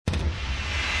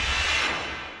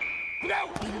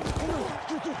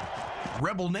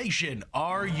Rebel Nation,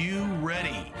 are you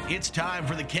ready? It's time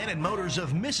for the Cannon Motors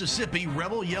of Mississippi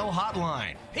Rebel Yell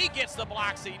Hotline. He gets the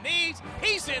blocks he needs.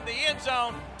 He's in the end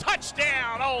zone.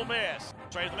 Touchdown, Ole Miss.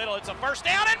 Straight in the middle. It's a first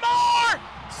down and more.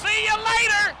 See you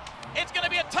later. It's going to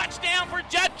be a touchdown for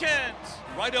Judkins.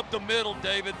 Right up the middle,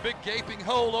 David. Big gaping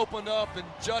hole opened up, and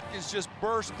Judkins just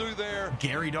burst through there.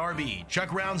 Gary Darby,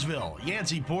 Chuck Rounsville,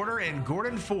 Yancey Porter, and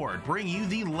Gordon Ford bring you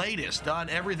the latest on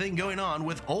everything going on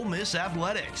with Ole Miss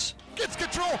athletics. Gets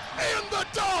control and the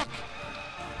dunk.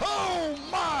 Oh,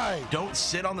 my. Don't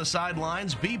sit on the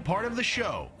sidelines. Be part of the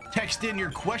show. Text in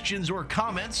your questions or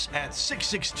comments at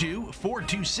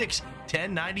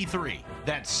 662-426-1093.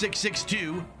 That's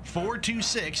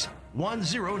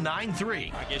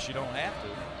 662-426-1093. I guess you don't have to,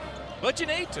 but you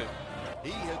need to.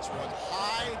 He hits one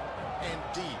high and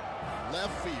deep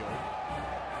left field.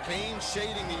 Kane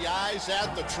shading the eyes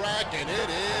at the track, and it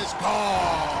is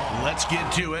gone. Let's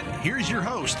get to it. Here's your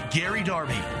host, Gary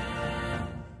Darby.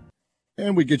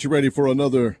 And we get you ready for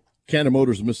another Cannon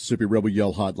Motors Mississippi Rebel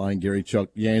Yell Hotline. Gary, Chuck,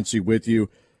 Yancey with you.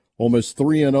 Ole Miss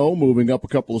 3-0, moving up a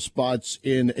couple of spots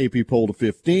in AP poll to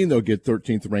 15. They'll get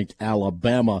 13th ranked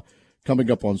Alabama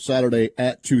coming up on Saturday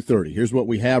at 2:30. Here's what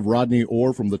we have. Rodney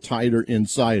Orr from the Tider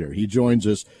Insider. He joins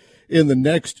us in the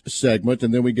next segment,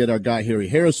 and then we get our guy Harry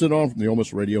Harrison on from the Ole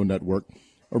Miss Radio Network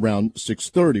around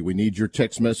 6:30. We need your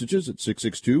text messages at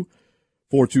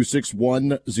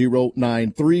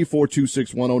 662-426-1093,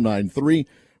 426-1093.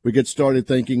 We get started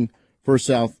thanking First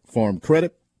South Farm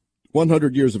Credit.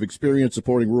 100 years of experience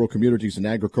supporting rural communities and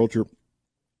agriculture.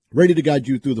 Ready to guide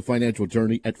you through the financial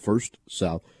journey at First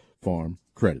South Farm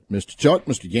Credit. Mr. Chuck,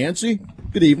 Mr. Yancey,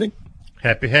 good evening.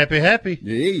 Happy, happy, happy.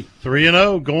 Yay.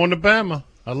 3-0, going to Bama.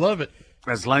 I love it.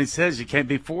 As Lane says, you can't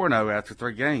be 4-0 after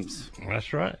 3 games.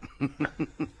 That's right.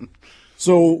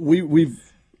 So we've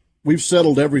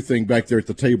settled everything back there at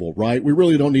the table, right? We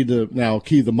really don't need to now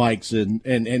key the mics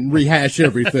and rehash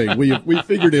everything. we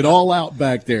figured it all out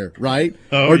back there, right?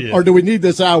 Oh, yeah. Or do we need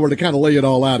this hour to kind of lay it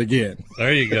all out again?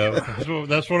 There you go.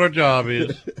 That's what our job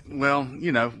is. Well,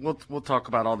 you know, we'll talk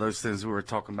about all those things we were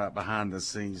talking about behind the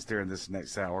scenes during this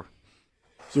next hour.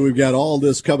 So we've got all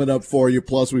this coming up for you.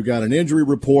 Plus, we've got an injury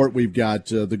report. We've got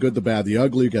the good, the bad, the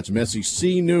ugly. We've got some SEC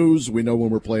news. We know when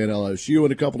we're playing LSU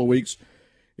in a couple of weeks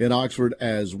in Oxford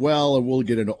as well. And we'll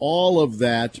get into all of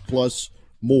that plus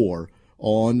more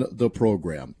on the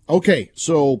program. Okay,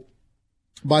 so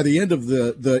by the end of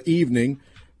the evening,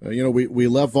 we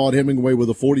left Vaught Hemingway with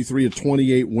a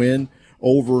 43-28 win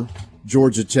over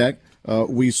Georgia Tech.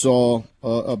 We saw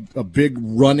a big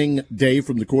running day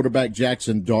from the quarterback,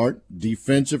 Jackson Dart.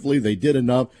 Defensively, they did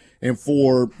enough. And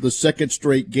for the second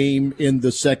straight game in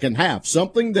the second half,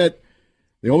 something that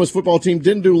the Ole Miss football team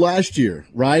didn't do last year,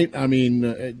 right? I mean,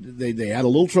 they had a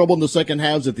little trouble in the second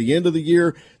halves at the end of the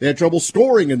year. They had trouble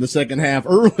scoring in the second half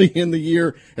early in the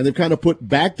year, and they've kind of put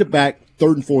back-to-back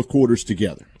third and fourth quarters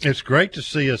together. It's great to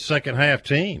see a second-half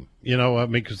team,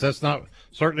 because that's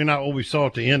certainly not what we saw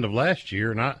at the end of last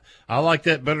year, and I like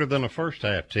that better than a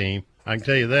first-half team. I can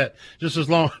tell you that, just as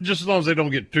long as they don't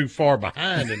get too far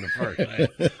behind in the first half.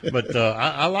 But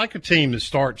I like a team that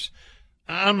starts,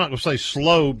 I'm not going to say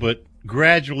slow, but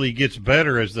gradually gets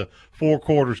better as the 4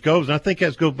 quarters goes. And I think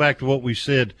that goes back to what we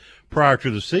said prior to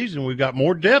the season. We've got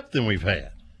more depth than we've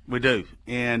had. We do.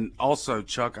 And also,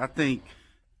 Chuck, I think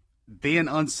being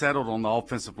unsettled on the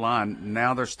offensive line,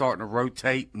 now they're starting to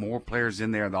rotate more players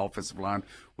in there in the offensive line.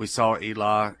 We saw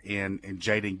Eli and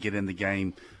Jaden get in the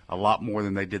game a lot more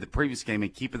than they did the previous game,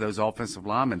 and keeping those offensive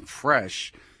linemen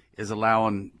fresh is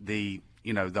allowing the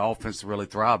offense to really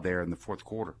thrive there in the fourth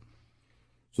quarter.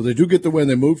 So they do get the win.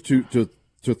 They move to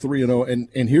 3-0.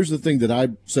 And here's the thing that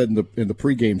I said in the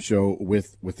pregame show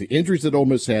with the injuries that Ole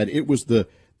Miss had, it was the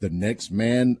next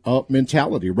man up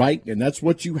mentality, right? And that's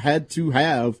what you had to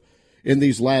have in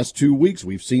these last 2 weeks.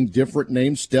 We've seen different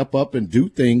names step up and do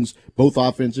things both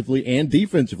offensively and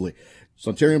defensively.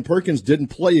 Sontarian Perkins didn't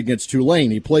play against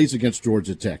Tulane. He plays against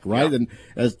Georgia Tech, right? Yeah. And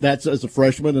as a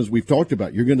freshman, as we've talked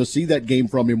about, you're going to see that game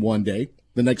from him one day.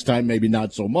 The next time, maybe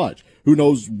not so much. Who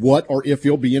knows what or if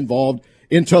he'll be involved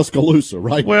in Tuscaloosa,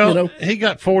 right? Well, he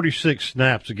got 46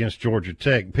 snaps against Georgia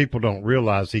Tech. People don't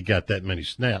realize he got that many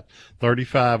snaps,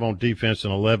 35 on defense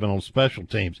and 11 on special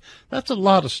teams. That's a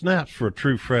lot of snaps for a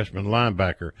true freshman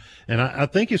linebacker. And I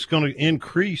think it's going to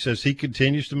increase as he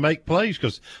continues to make plays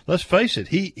because, let's face it,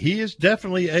 he is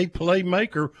definitely a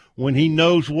playmaker when he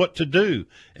knows what to do.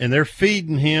 And they're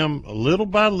feeding him little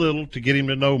by little to get him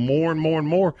to know more and more and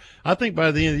more. I think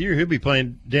by the end of the year, he'll be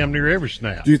playing damn near every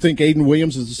snap. Do you think Aiden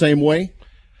Williams is the same way?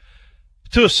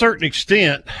 To a certain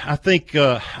extent, I think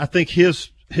his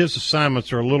his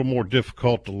assignments are a little more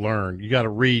difficult to learn. You got to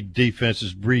read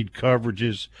defenses, read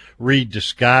coverages, read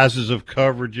disguises of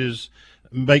coverages,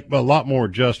 make a lot more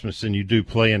adjustments than you do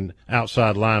playing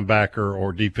outside linebacker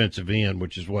or defensive end,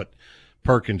 which is what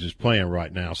Perkins is playing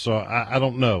right now. So I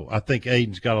don't know. I think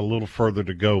Aiden's got a little further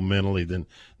to go mentally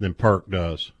than Perk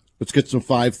does. Let's get some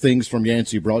 5 things from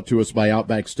Yancey, brought to us by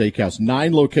Outback Steakhouse.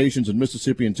 9 locations in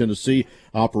Mississippi and Tennessee,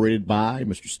 operated by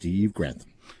Mr. Steve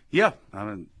Grantham. Yeah, I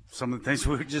mean, some of the things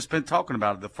we've just been talking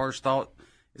about. The first thought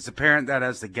is apparent that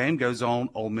as the game goes on,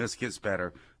 Ole Miss gets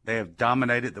better. They have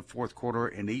dominated the fourth quarter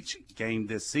in each game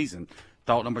this season.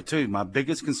 Thought number 2, my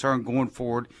biggest concern going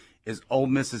forward is Ole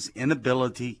Miss's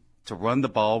inability to run the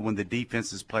ball when the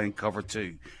defense is playing cover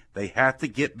 2. They have to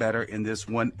get better in this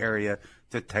one area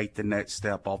to take the next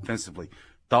step offensively.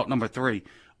 Thought number 3,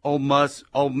 Ole Miss,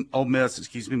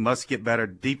 must get better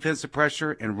defensive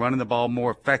pressure and running the ball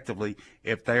more effectively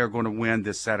if they are going to win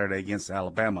this Saturday against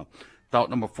Alabama. Thought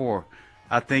number 4,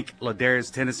 I think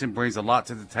Ladarius Tennyson brings a lot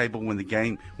to the table when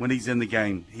he's in the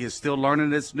game. He is still learning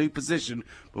this new position,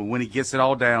 but when he gets it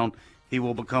all down, he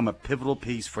will become a pivotal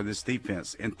piece for this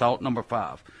defense. And thought number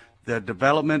 5, the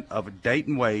development of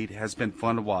Dayton Wade has been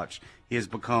fun to watch. He has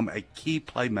become a key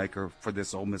playmaker for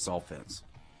this Ole Miss offense.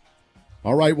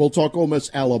 All right, we'll talk Ole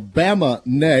Miss Alabama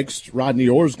next. Rodney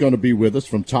Orr is going to be with us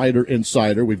from Tider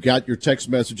Insider. We've got your text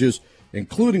messages,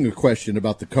 including a question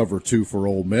about the cover 2 for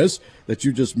Ole Miss that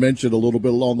you just mentioned a little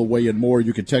bit along the way and more.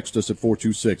 You can text us at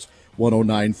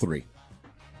 426-1093.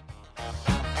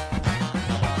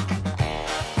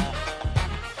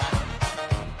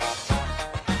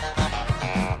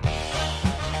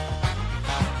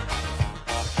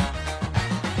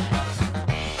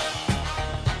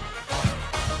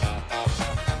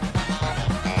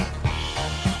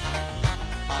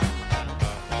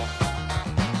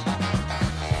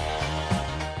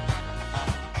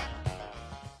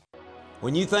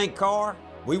 When you think car,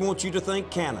 we want you to think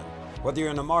Cannon. Whether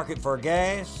you're in the market for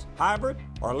gas, hybrid,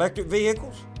 or electric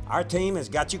vehicles, our team has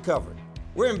got you covered.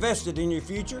 We're invested in your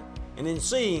future and in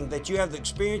seeing that you have the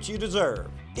experience you deserve,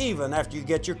 even after you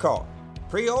get your car.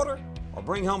 Pre-order or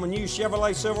bring home a new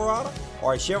Chevrolet Silverado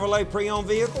or a Chevrolet pre-owned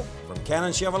vehicle from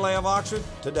Cannon Chevrolet of Oxford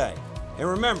today. And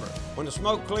remember, when the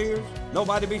smoke clears,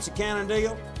 nobody beats a Cannon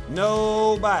deal.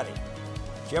 Nobody.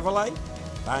 Chevrolet,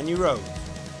 find new roads.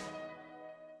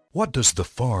 What does the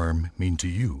farm mean to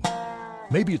you?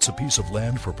 Maybe it's a piece of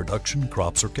land for production,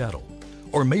 crops, or cattle.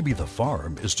 Or maybe the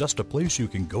farm is just a place you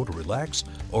can go to relax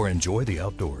or enjoy the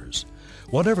outdoors.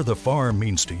 Whatever the farm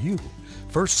means to you,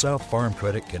 First South Farm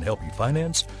Credit can help you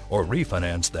finance or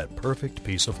refinance that perfect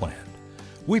piece of land.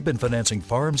 We've been financing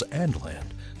farms and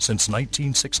land since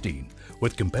 1916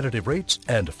 with competitive rates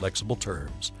and flexible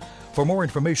terms. For more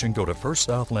information, go to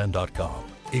firstsouthland.com.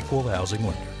 Equal housing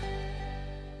lender.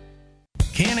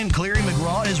 Cannon Cleary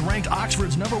McGraw is ranked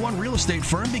Oxford's #1 real estate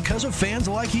firm because of fans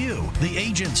like you. The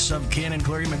agents of Cannon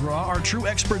Cleary McGraw are true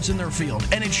experts in their field,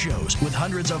 and it shows with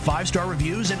hundreds of 5-star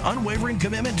reviews and unwavering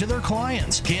commitment to their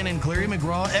clients. Cannon Cleary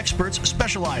McGraw experts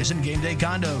specialize in game day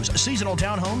condos, seasonal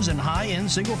townhomes, and high-end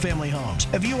single-family homes.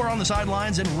 If you are on the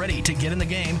sidelines and ready to get in the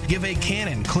game, give a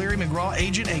Cannon Cleary McGraw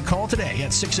agent a call today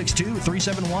at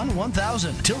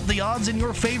 662-371-1000. Tilt the odds in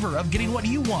your favor of getting what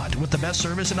you want with the best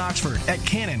service in Oxford at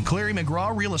Cannon Cleary McGraw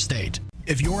Real Estate.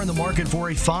 If you're in the market for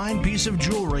a fine piece of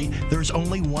jewelry, there's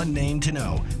only one name to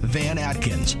know: Van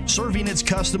Atkins. Serving its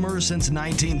customers since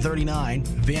 1939,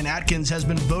 Van Atkins has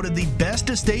been voted the best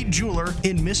estate jeweler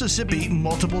in Mississippi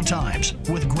multiple times.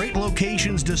 With great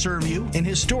locations to serve you in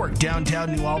historic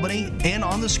downtown New Albany and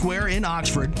on the square in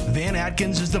Oxford, Van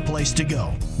Atkins is the place to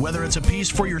go. Whether it's a piece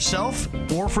for yourself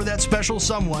or for that special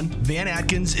someone, Van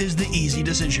Atkins is the easy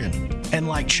decision. And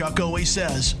like Chuck always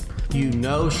says, you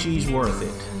know she's worth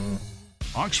it.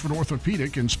 Oxford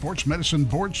Orthopedic and Sports Medicine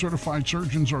board-certified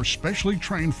surgeons are specially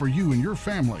trained for you and your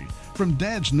family. From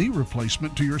dad's knee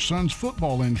replacement to your son's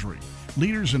football injury,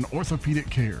 leaders in orthopedic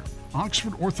care.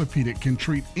 Oxford Orthopedic can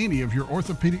treat any of your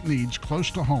orthopedic needs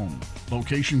close to home.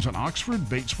 Locations in Oxford,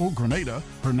 Batesville, Grenada,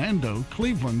 Hernando,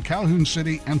 Cleveland, Calhoun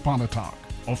City, and Pontotoc.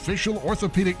 Official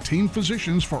orthopedic team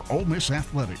physicians for Ole Miss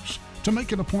Athletics. To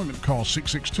make an appointment, call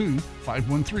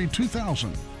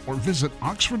 662-513-2000 or visit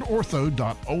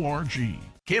oxfordortho.org.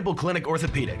 Campbell Clinic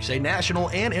Orthopedics, a national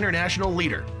and international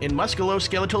leader in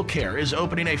musculoskeletal care, is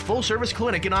opening a full-service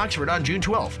clinic in Oxford on June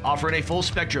 12th, offering a full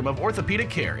spectrum of orthopedic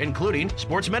care, including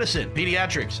sports medicine,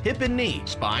 pediatrics, hip and knee,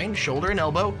 spine, shoulder and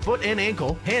elbow, foot and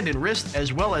ankle, hand and wrist,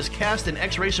 as well as cast and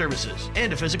x-ray services,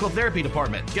 and a physical therapy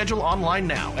department. Schedule online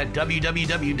now at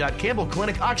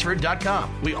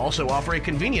www.campbellclinicoxford.com. We also offer a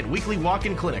convenient weekly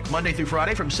walk-in clinic Monday through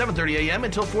Friday from 7:30 a.m.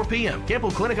 until 4 p.m.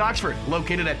 Campbell Clinic Oxford,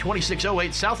 located at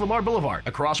 2608 South Lamar Boulevard,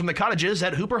 across from the cottages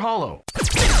at Hooper Hollow.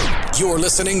 You're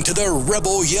listening to the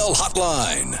Rebel Yell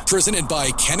Hotline, presented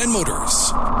by Cannon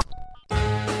Motors.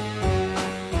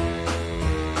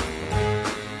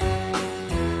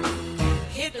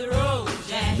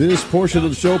 This portion of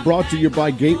the show brought to you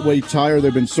by Gateway Tire.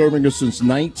 They've been serving us since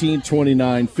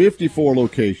 1929, 54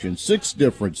 locations, 6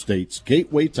 different states.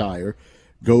 Gateway Tire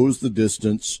goes the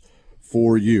distance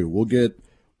for you. We'll get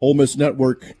Ole Miss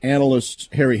Network analyst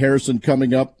Harry Harrison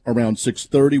coming up around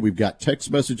 6:30. We've got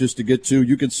text messages to get to.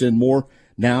 You can send more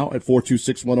now at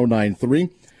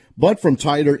 426-1093. But from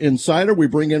Tire Insider, we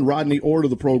bring in Rodney Orr to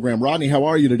the program. Rodney, how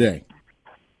are you today?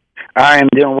 I am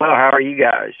doing well. How are you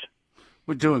guys?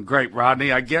 We're doing great,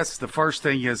 Rodney. I guess the first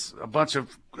thing is a bunch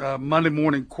of Monday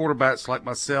morning quarterbacks like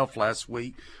myself last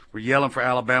week were yelling for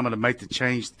Alabama to make the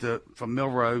change from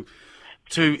Milroe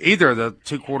to either of the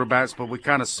 2 quarterbacks, but we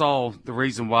kind of saw the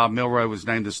reason why Milroe was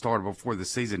named the starter before the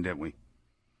season, didn't we?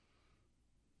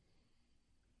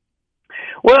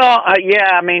 Well, yeah,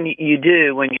 I mean, you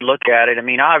do when you look at it. I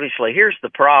mean, obviously, here's the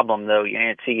problem, though,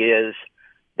 Yancey, is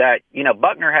that,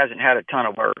 Buckner hasn't had a ton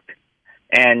of work.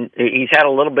 And he's had a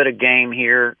little bit of game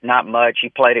here, not much. He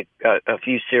played a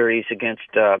few series against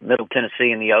Middle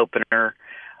Tennessee in the opener,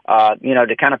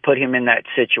 to kind of put him in that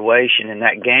situation, in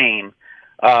that game.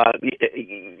 Let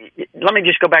me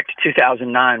just go back to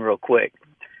 2009 real quick.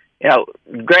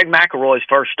 Greg McElroy's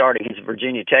first start against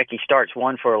Virginia Tech, he starts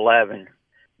 1 for 11.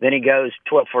 Then he goes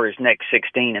 12 for his next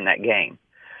 16 in that game.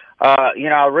 I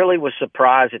really was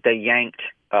surprised that they yanked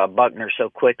Buckner so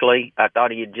quickly. I thought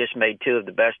he had just made 2 of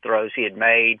the best throws he had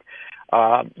made.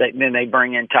 Then they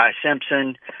bring in Ty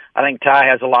Simpson. I think Ty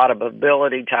has a lot of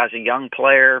ability. Ty's a young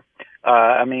player.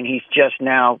 He's just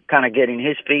now kind of getting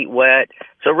his feet wet.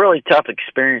 So really tough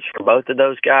experience for both of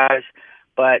those guys.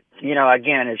 But,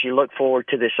 again, as you look forward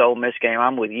to this Ole Miss game,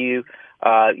 I'm with you.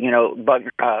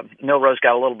 Milroe's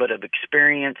got a little bit of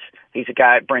experience. He's a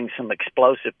guy that brings some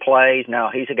explosive plays. Now,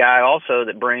 he's a guy also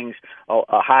that brings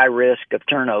a high risk of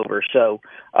turnover. So,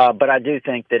 but I do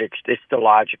think that it's the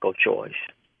logical choice.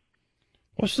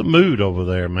 What's the mood over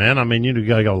there, man? I mean, you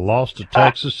got a loss to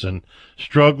Texas and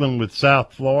struggling with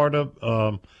South Florida.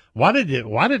 Why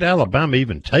did Alabama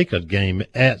even take a game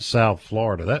at South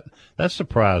Florida? That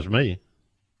surprised me.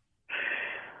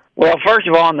 Well, first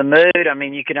of all, on the mood,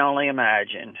 you can only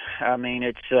imagine.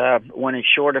 It's when it's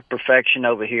short of perfection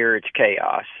over here, it's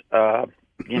chaos.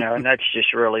 And that's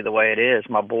just really the way it is.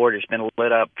 My board has been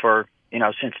lit up for,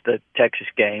 since the Texas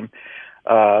game,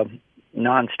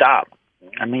 nonstop.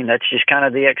 That's just kind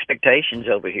of the expectations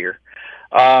over here.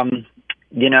 The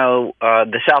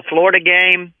South Florida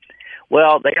game,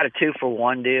 well, they got a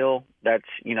 2-for-1 deal. That's,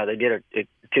 they did a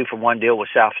 2-for-1 deal with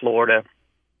South Florida.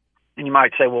 And you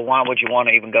might say, well, why would you want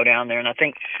to even go down there? And I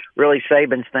think really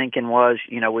Saban's thinking was,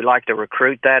 we like to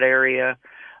recruit that area.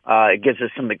 It gives us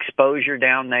some exposure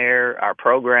down there, our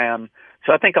program.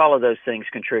 So I think all of those things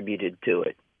contributed to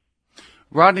it.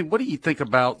 Rodney, what do you think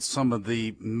about some of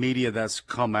the media that's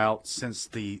come out since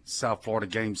the South Florida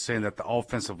game saying that the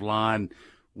offensive line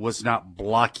was not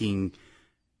blocking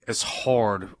as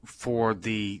hard for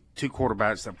the 2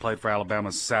 quarterbacks that played for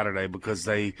Alabama Saturday because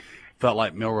they felt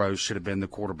like Milroe should have been the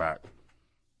quarterback?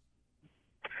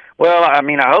 Well, I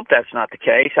hope that's not the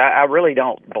case. I really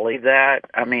don't believe that.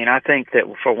 I think that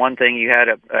for one thing, you had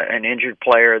an injured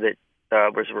player that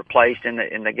was replaced in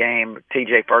the game.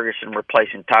 T.J. Ferguson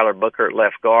replacing Tyler Booker at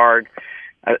left guard,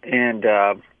 I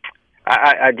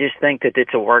just think that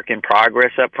it's a work in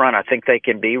progress up front. I think they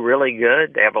can be really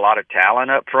good. They have a lot of talent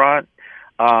up front,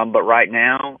 but right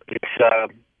now it's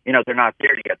they're not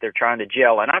there yet. They're trying to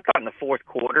gel. And I thought in the fourth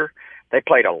quarter they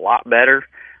played a lot better.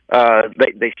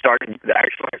 They started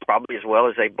actually probably as well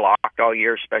as they blocked all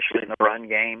year, especially in the run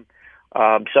game.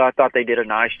 So I thought they did a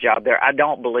nice job there. I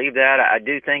don't believe that. I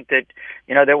do think that,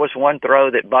 there was one throw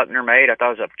that Buckner made. I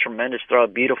thought it was a tremendous throw, a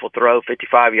beautiful throw,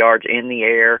 55 yards in the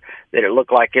air, that it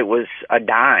looked like it was a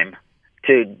dime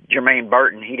to Jermaine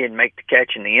Burton. He didn't make the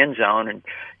catch in the end zone. And,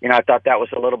 I thought that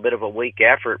was a little bit of a weak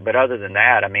effort. But other than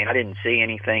that, I didn't see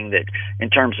anything that in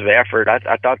terms of effort.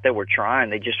 I thought they were trying.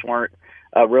 They just weren't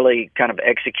really kind of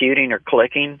executing or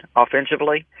clicking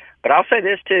offensively. But I'll say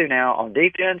this, too, now on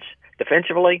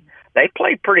defensively, they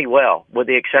played pretty well, with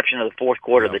the exception of the fourth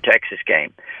quarter of the Texas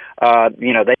game.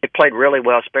 They played really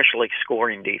well, especially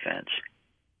scoring defense.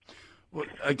 Well,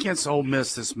 against Ole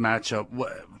Miss, this matchup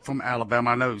from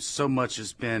Alabama, I know so much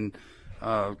has been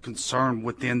concerned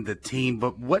within the team,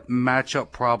 but what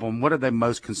matchup problem, what are they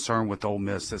most concerned with Ole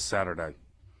Miss this Saturday?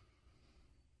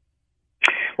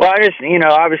 Well,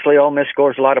 obviously Ole Miss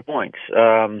scores a lot of points.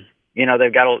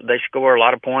 They score a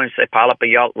lot of points. They pile up a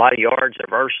lot of yards. They're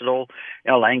versatile.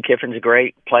 Lane Kiffin's a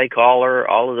great play caller.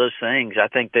 All of those things. I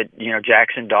think that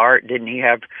Jackson Dart, didn't he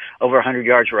have over 100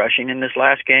 yards rushing in this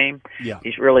last game? Yeah,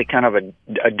 he's really kind of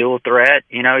a dual threat.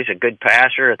 He's a good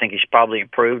passer. I think he's probably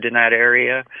improved in that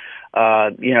area.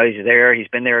 He's there. He's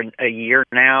been there a year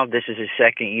now. This is his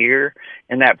second year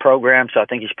in that program, so I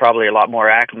think he's probably a lot more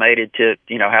acclimated to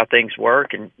how things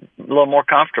work and a little more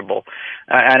comfortable.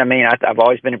 I've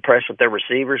always been impressed with their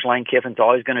receivers. Lane Kiffin's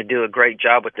always going to do a great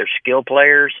job with their skill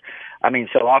players.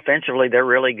 So offensively they're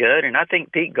really good, and I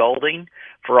think Pete Golding,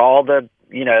 for all the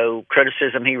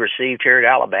criticism he received here at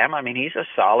Alabama, he's a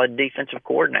solid defensive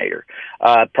coordinator.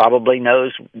 Probably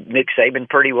knows Nick Saban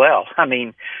pretty well. I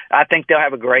think they'll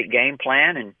have a great game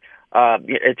plan, and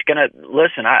it's going to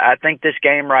listen. I think this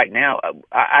game right now,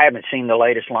 I haven't seen the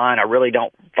latest line. I really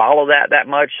don't follow that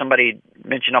much. Somebody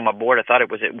mentioned on my board, I thought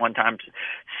it was at one time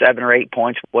 7 or 8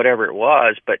 points, whatever it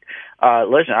was. But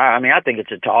listen, I think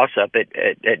it's a toss up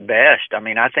at best.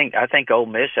 I think Ole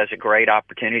Miss has a great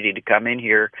opportunity to come in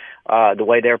here the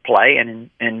way they're playing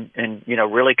and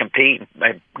really compete.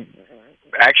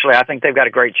 Actually, I think they've got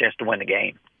a great chance to win the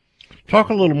game. Talk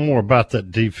a little more about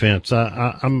that defense.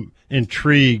 I'm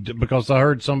intrigued because I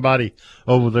heard somebody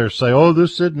over there say,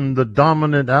 this isn't the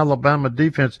dominant Alabama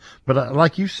defense. But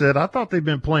like you said, I thought they've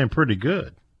been playing pretty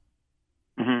good.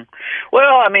 Mm-hmm.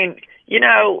 Well,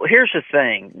 here's the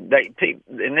thing.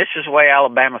 And this is the way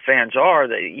Alabama fans are.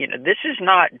 This is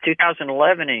not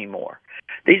 2011 anymore.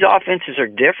 These offenses are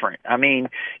different.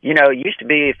 It used to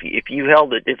be if you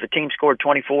held it, if a team scored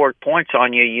 24 points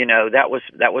on you, that was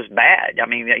bad.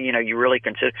 You really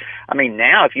consider.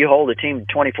 Now if you hold a team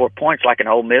 24 points like an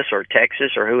Ole Miss or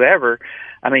Texas or whoever,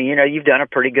 you've done a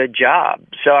pretty good job.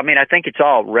 So I think it's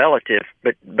all relative,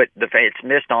 but it's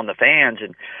missed on the fans.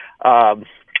 And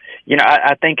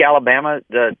I think Alabama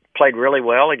played really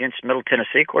well against Middle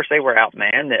Tennessee. Of course, they were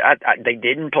outmanned. They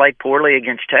didn't play poorly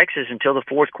against Texas until the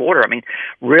fourth quarter.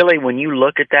 Really, when you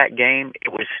look at that game,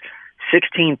 it was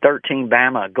 16-13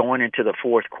 Bama going into the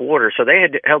fourth quarter. So they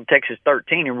had held Texas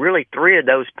 13, and really 3 of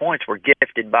those points were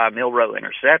gifted by a Milroe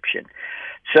interception.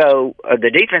 So the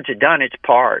defense had done its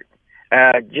part.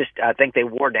 I think they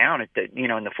wore down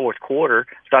in the fourth quarter.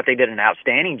 Thought they did an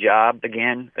outstanding job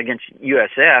again against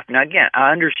USF. Now, again,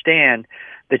 I understand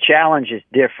the challenge is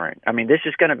different. This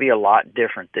is going to be a lot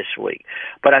different this week.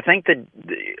 But I think that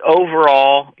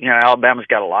overall, Alabama's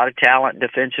got a lot of talent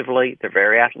defensively. They're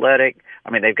very athletic.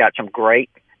 They've got some great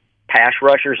pass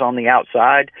rushers on the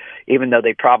outside, even though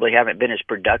they probably haven't been as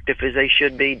productive as they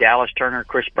should be. Dallas Turner,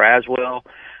 Chris Braswell.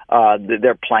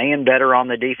 They're playing better on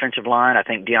the defensive line. I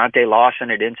think Deontay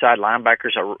Lawson at inside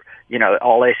linebackers are,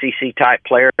 all SEC type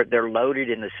player. They're loaded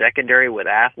in the secondary with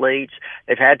athletes.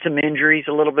 They've had some injuries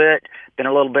a little bit, been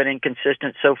a little bit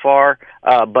inconsistent so far.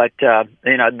 But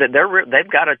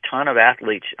they've got a ton of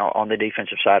athletes on the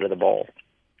defensive side of the ball.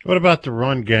 What about the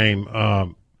run game?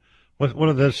 How's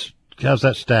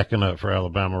that stacking up for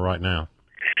Alabama right now?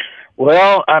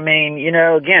 Well,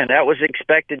 again, that was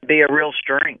expected to be a real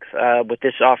strength with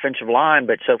this offensive line,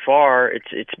 but so far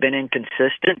it's been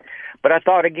inconsistent. But I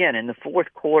thought, again, in the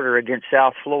fourth quarter against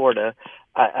South Florida,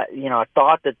 I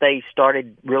thought that they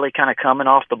started really kind of coming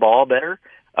off the ball better.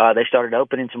 They started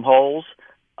opening some holes,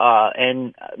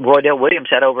 and Roydell Williams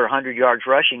had over 100 yards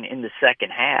rushing in the second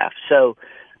half. So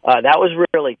that was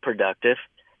really productive.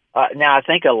 Now, I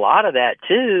think a lot of that,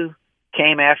 too,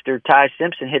 came after Ty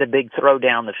Simpson hit a big throw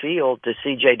down the field to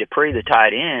C.J. Dupree, the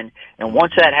tight end. And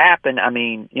once that happened,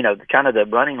 kind of the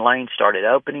running lane started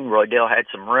opening. Roydell had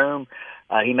some room.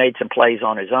 He made some plays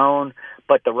on his own.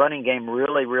 But the running game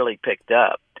really, really picked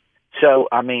up. So,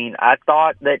 I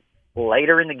thought that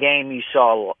later in the game you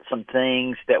saw some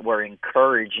things that were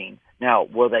encouraging. Now,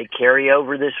 will they carry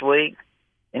over this week?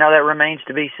 That remains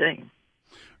to be seen.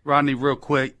 Rodney, real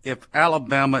quick, if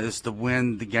Alabama is to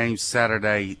win the game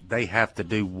Saturday, they have to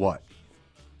do what?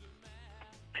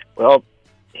 Well,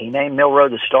 he named Milroe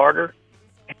the starter,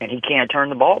 and he can't turn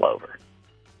the ball over.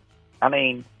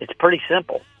 It's pretty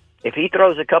simple. If he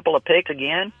throws a couple of picks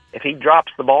again, if he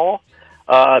drops the ball,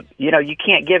 you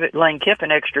can't give Lane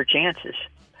Kiffin extra chances.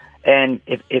 And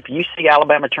if you see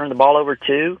Alabama turn the ball over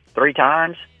 2-3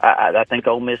 times, I think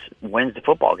Ole Miss wins the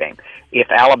football game. If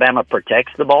Alabama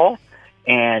protects the ball,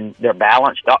 and they're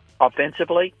balanced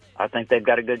offensively, I think they've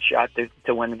got a good shot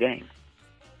to win the game.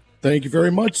 Thank you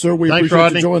very much, sir. We appreciate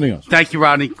Rodney. you joining us. Thank you,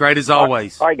 Rodney. Great as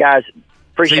always. All right, guys.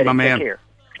 Appreciate See it. you, my man. Take care.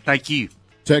 Thank you.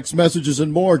 Text messages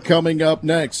and more coming up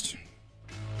next.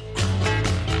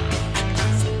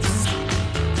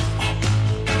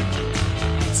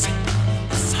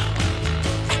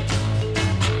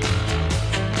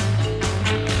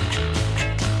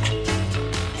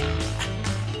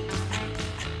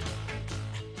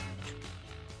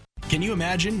 Can you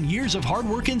imagine years of hard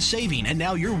work and saving, and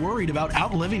now you're worried about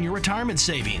outliving your retirement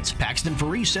savings? Paxton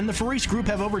Faris and the Faris Group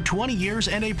have over 20 years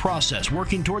and a process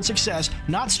working toward success,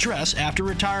 not stress, after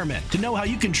retirement. To know how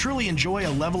you can truly enjoy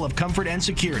a level of comfort and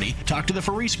security, talk to the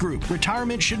Faris Group.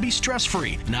 Retirement should be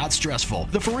stress-free, not stressful.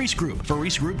 The Faris Group,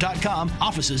 FarisGroup.com,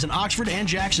 offices in Oxford and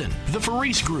Jackson. The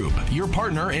Faris Group, your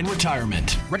partner in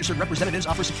retirement. Registered representatives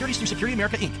offer securities through Security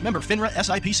America Inc., member FINRA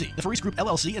SIPC. The Faris Group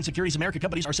LLC and Securities America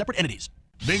companies are separate entities.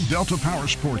 Big Delta Power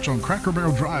Sports on Cracker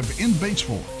Barrel Drive in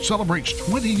Batesville celebrates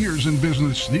 20 years in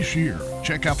business this year.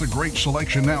 Check out the great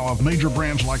selection now of major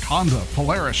brands like Honda,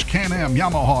 Polaris, Can-Am,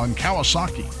 Yamaha, and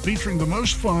Kawasaki, featuring the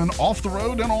most fun off the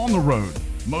road and on the road.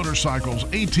 Motorcycles,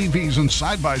 ATVs, and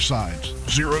side-by-sides.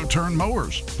 Zero-turn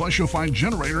mowers. Plus, you'll find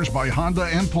generators by Honda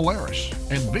and Polaris.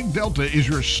 And Big Delta is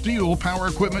your steel power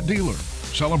equipment dealer.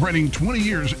 Celebrating 20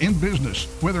 years in business,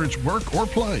 whether it's work or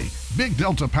play. Big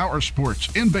Delta Power Sports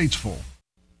in Batesville.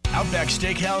 Outback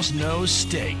Steakhouse knows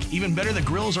steak. Even better, the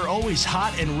grills are always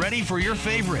hot and ready for your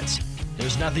favorites.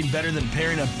 There's nothing better than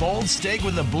pairing a bold steak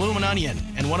with a bloomin' onion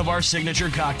and one of our signature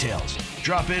cocktails.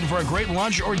 Drop in for a great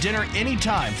lunch or dinner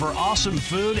anytime for awesome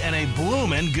food and a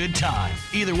bloomin' good time.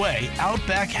 Either way,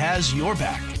 Outback has your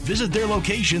back. Visit their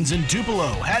locations in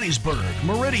Tupelo, Hattiesburg,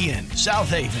 Meridian, South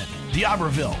Haven,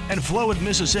 D'Iberville, and Flowood,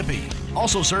 Mississippi.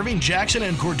 Also serving Jackson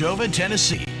and Cordova,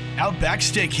 Tennessee. Outback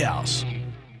Steakhouse.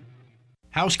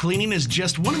 House cleaning is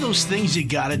just one of those things you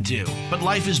gotta do. But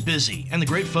life is busy, and the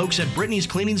great folks at Brittany's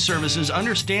Cleaning Services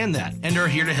understand that and are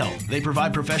here to help. They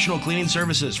provide professional cleaning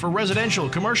services for residential,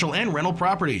 commercial, and rental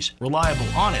properties. Reliable,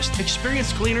 honest,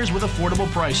 experienced cleaners with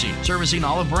affordable pricing. Servicing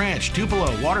Olive Branch,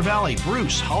 Tupelo, Water Valley,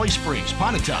 Bruce, Holly Springs,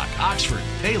 Pontotoc, Oxford,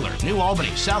 Taylor, New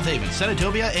Albany, South Haven,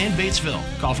 Senatobia, and Batesville.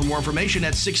 Call for more information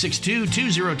at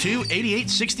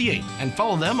 662-202-8868 and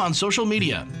follow them on social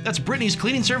media. That's Brittany's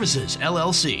Cleaning Services,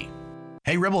 LLC.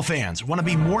 Hey, Rebel fans, want to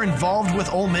be more involved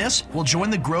with Ole Miss? Well,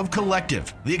 join the Grove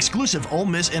Collective, the exclusive Ole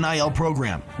Miss NIL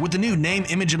program. With the new name,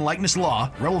 image, and likeness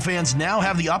law, Rebel fans now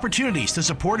have the opportunities to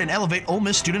support and elevate Ole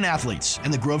Miss student athletes.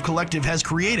 And the Grove Collective has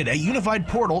created a unified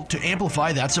portal to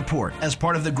amplify that support. As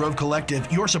part of the Grove Collective,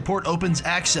 your support opens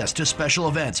access to special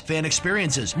events, fan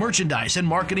experiences, merchandise, and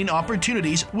marketing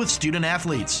opportunities with student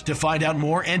athletes. To find out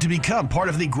more and to become part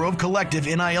of the Grove Collective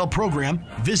NIL program,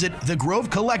 visit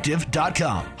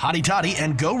thegrovecollective.com. Hotty toddy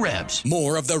and go Rebs.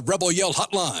 More of the Rebel Yell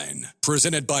Hotline,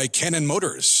 presented by Cannon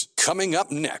Motors, coming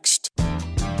up next.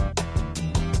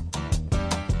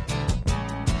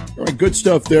 All right, good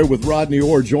stuff there with Rodney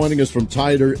Orr joining us from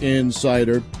Tider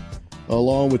Insider.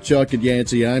 Along with Chuck and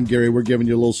Yancey, I'm Gary. We're giving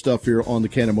you a little stuff here on the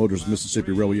Cannon Motors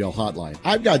Mississippi Rebel Yell Hotline.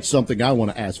 I've got something I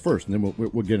want to ask first, and then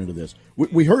we'll get into this.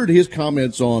 We heard his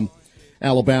comments on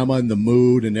Alabama and the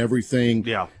mood and everything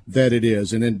that it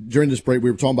is. And then during this break, we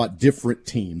were talking about different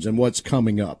teams and what's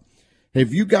coming up.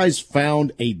 Have you guys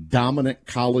found a dominant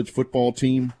college football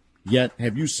team yet?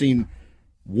 Have you seen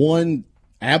one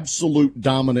absolute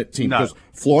dominant team? No. Because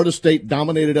Florida State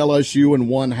dominated LSU in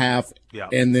one half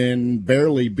and then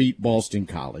barely beat Boston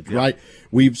College, right?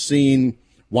 We've seen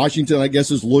Washington, I guess,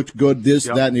 has looked good, this,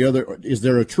 that, and the other. Is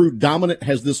there a true dominant?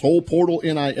 Has this whole portal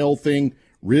NIL thing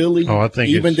really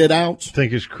evened it out? I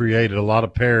think it's created a lot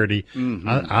of parity. Mm-hmm.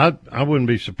 I wouldn't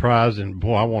be surprised, and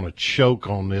boy, I want to choke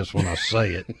on this when I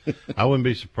say it. I wouldn't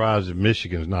be surprised if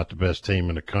Michigan's not the best team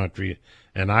in the country,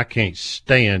 and I can't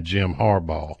stand Jim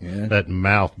Harbaugh, that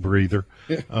mouth breather.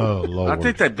 Oh, Lord. I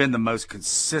think they've been the most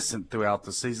consistent throughout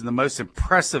the season. The most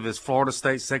impressive is Florida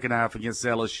State second half against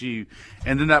LSU,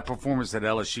 and then that performance that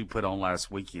LSU put on last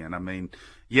weekend. I mean,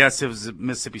 yes, it was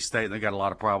Mississippi State, and they got a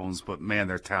lot of problems, but, man,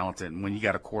 they're talented. And when you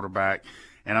got a quarterback,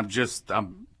 and I'm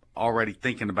already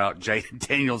thinking about Jaden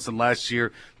Danielson last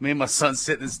year. Me and my son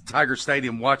sitting in Tiger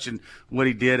Stadium watching what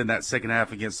he did in that second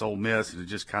half against Ole Miss, and it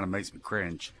just kind of makes me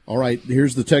cringe. All right,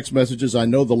 here's the text messages. I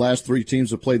know the last three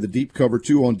teams have played the deep cover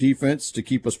 2 on defense to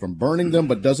keep us from burning them,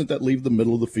 but doesn't that leave the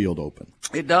middle of the field open?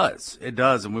 It does. It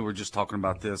does, and we were just talking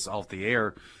about this off the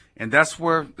air, and that's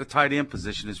where the tight end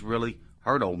position has really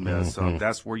hurt Ole Miss. Mm-hmm.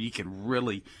 That's where you can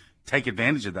really take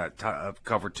advantage of that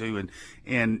cover 2,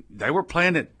 and they were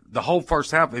playing it the whole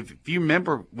first half. If you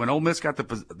remember when Ole Miss got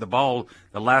the ball,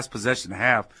 the last possession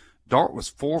half, Dart was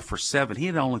 4 for 7. He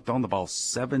had only thrown the ball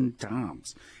 7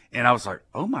 times. And I was like,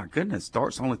 oh, my goodness,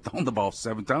 Dart's only thrown the ball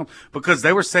 7 times, because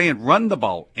they were saying run the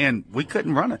ball, and we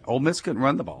couldn't run it. Ole Miss couldn't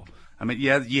run the ball. I mean,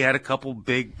 yeah, you had a couple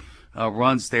big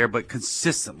runs there, but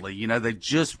consistently, they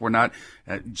just were not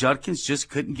Judkins just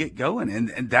couldn't get going,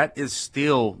 and that is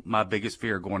still my biggest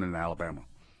fear going into Alabama.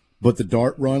 But the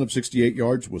Dart run of 68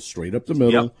 yards was straight up the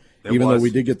middle, even though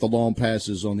we did get the long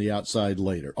passes on the outside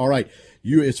later. All right,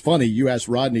 it's funny, you asked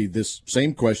Rodney this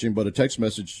same question, but a text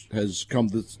message has come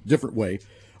this different way.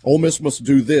 Ole Miss must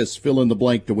do this, fill in the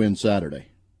blank, to win Saturday.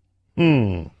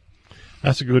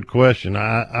 That's a good question.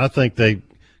 I think they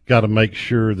got to make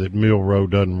sure that Milroe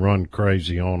doesn't run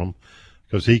crazy on them,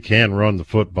 because he can run the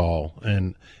football.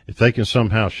 And if they can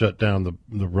somehow shut down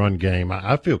the run game,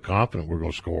 I feel confident we're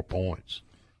going to score points.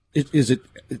 Is it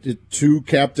too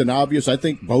Captain Obvious? I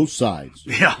think both sides.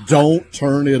 Yeah. Don't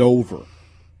turn it over.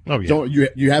 Oh, yeah. Don't,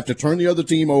 you have to turn the other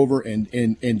team over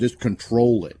and just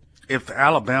control it. If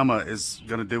Alabama is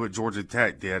going to do what Georgia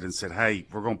Tech did and said, hey,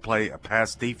 we're going to play a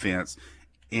pass defense,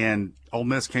 and Ole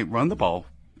Miss can't run the ball,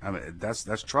 I mean, that's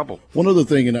trouble. One other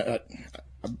thing, and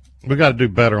we got to do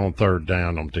better on third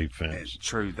down on defense.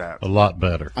 True that. A lot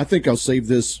better. I think I'll save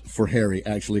this for Harry,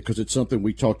 actually, because it's something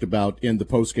we talked about in the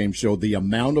postgame show. The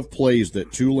amount of plays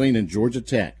that Tulane and Georgia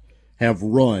Tech have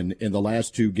run in the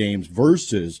last 2 games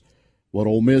versus what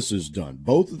Ole Miss has done.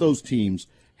 Both of those teams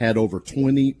had over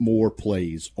 20 more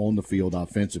plays on the field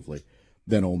offensively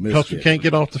than Ole Miss did. Because we can't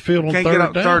get off the field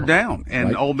on third down. And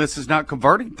right. Ole Miss is not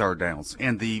converting third downs,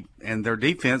 and their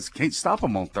defense can't stop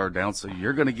them on third down, so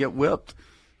you're going to get whipped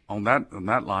on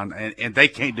that line, and they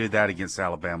can't do that against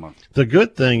Alabama. The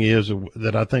good thing is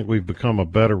that I think we've become a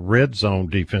better red zone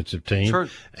defensive team True.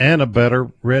 and a better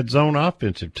red zone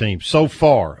offensive team so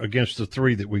far against the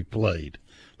 3 that we played.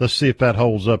 Let's see if that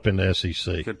holds up in the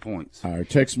SEC. Good points. Our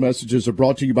text messages are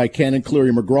brought to you by Cannon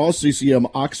Cleary McGraw,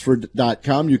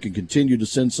 ccmoxford.com. You can continue to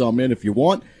send some in if you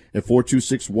want at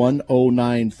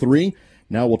 426-1093.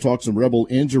 Now we'll talk some Rebel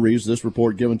injuries. This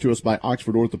report given to us by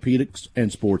Oxford Orthopedics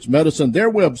and Sports Medicine.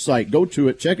 Their website, go to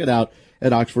it, check it out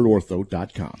at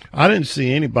oxfordortho.com. I didn't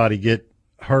see anybody get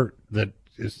hurt that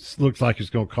looks like it's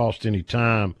going to cost any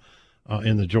time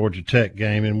in the Georgia Tech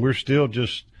game, and we're still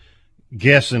just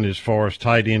guessing as far as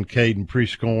tight end Caden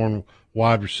Prescorn,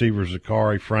 wide receiver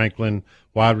Zachary Franklin,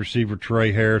 wide receiver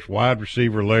Trey Harris, wide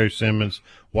receiver Larry Simmons,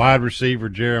 wide receiver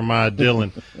Jeremiah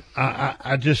Dillon.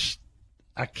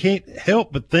 I can't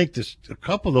help but think that a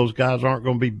couple of those guys aren't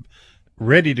going to be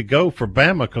ready to go for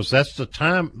Bama, because that's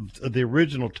the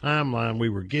original timeline we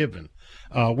were given.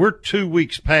 We're 2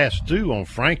 weeks past due on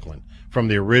Franklin from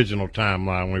the original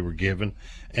timeline we were given,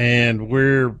 and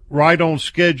we're right on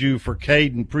schedule for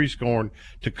Caden Prescorn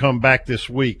to come back this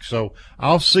week. So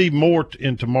I'll see more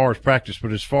in tomorrow's practice,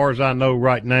 but as far as I know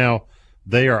right now,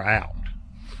 they are out.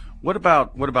 What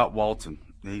about Walton?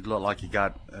 He looked like he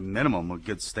got a minimum a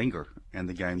good stinger in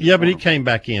the game. Yeah, but he came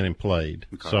back in and played,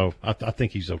 okay. So I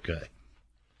think he's okay.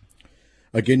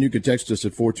 Again, you can text us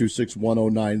at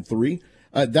 426-1093.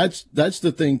 That's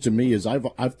the thing to me is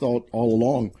I've thought all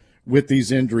along with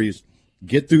these injuries,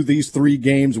 get through these 3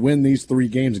 games, win these 3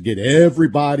 games, and get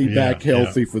everybody back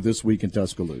healthy for this week in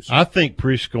Tuscaloosa. I think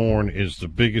Prescorn is the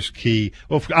biggest key.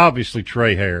 Well, obviously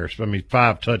Trey Harris. I mean,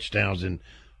 5 touchdowns in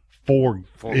 4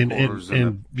 quarters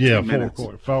and a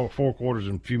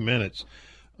few minutes.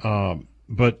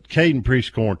 But Caden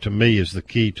Prescorn, to me, is the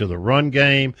key to the run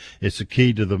game. It's the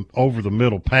key to the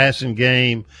over-the-middle passing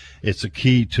game. It's the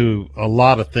key to a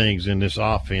lot of things in this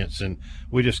offense, and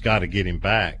we just got to get him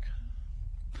back.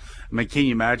 I mean, can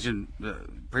you imagine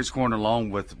Prescorn along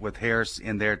with Harris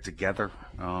in there together?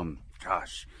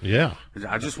 Gosh. Yeah.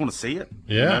 I just want to see it.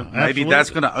 Yeah, maybe absolutely. that's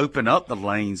going to open up the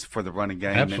lanes for the running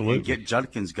game and get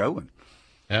Judkins going.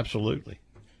 Absolutely.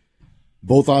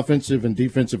 Both offensive and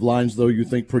defensive lines, though, you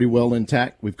think pretty well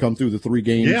intact? We've come through the 3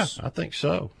 games. Yeah, I think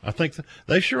so. I think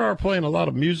they sure are playing a lot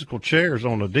of musical chairs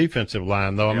on the defensive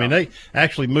line, though. I mean, they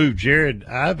actually moved Jared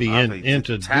Ivey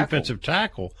into defensive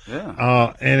tackle.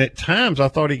 Yeah. And at times I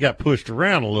thought he got pushed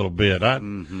around a little bit.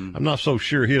 I'm not so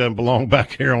sure he doesn't belong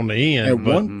back here on the end. At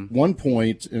one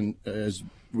point, as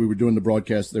we were doing the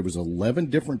broadcast, there was 11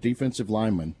 different defensive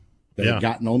linemen that had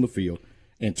gotten on the field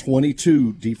and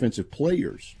 22 defensive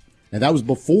players. And that was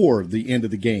before the end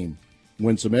of the game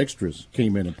when some extras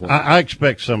came in and played. I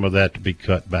expect some of that to be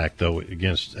cut back, though,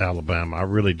 against Alabama. I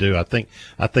really do. I think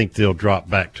they'll drop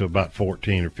back to about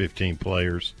 14 or 15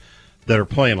 players that are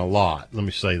playing a lot. Let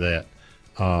me say that.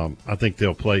 I think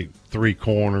they'll play 3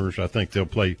 corners. I think they'll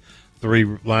play 3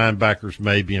 linebackers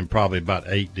maybe and probably about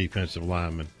 8 defensive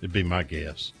linemen. It'd be my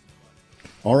guess.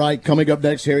 All right, coming up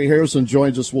next, Harry Harrison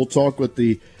joins us. We'll talk with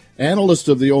the analyst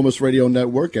of the Ole Miss Radio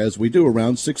Network, as we do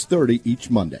around 6:30 each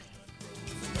Monday.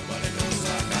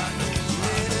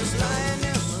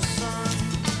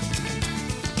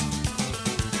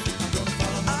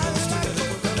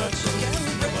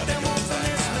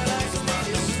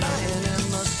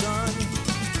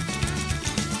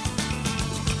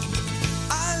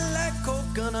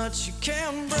 You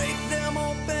can't break them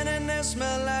open and they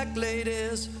smell like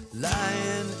ladies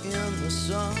lying in the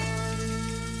sun.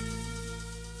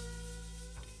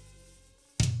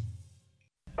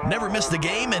 Never miss the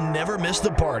game and never miss the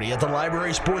party at the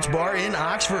Library Sports Bar in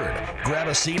Oxford. Grab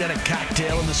a seat and a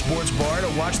cocktail in the sports bar to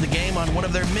watch the game on one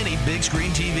of their many big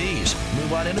screen TVs.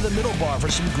 Move on into the middle bar for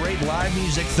some great live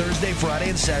music Thursday, Friday,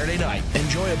 and Saturday night.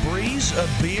 Enjoy a breeze, a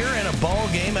beer, and a ball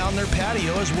game out in their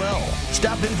patio as well.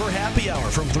 Stop in for happy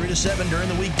hour from 3 to 7 during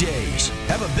the weekdays.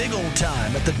 Have a big old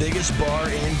time at the biggest bar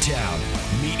in town.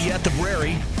 Meet you at the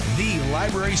Brary, the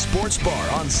Library Sports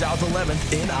Bar on South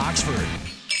 11th in Oxford.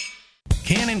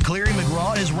 Cannon Cleary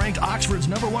McGraw is ranked Oxford's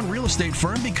 #1 real estate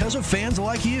firm because of fans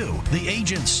like you. The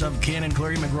agents of Cannon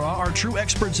Cleary McGraw are true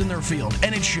experts in their field,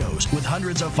 and it shows with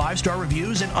hundreds of 5-star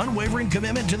reviews and unwavering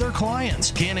commitment to their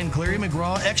clients. Cannon Cleary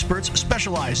McGraw experts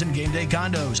specialize in game day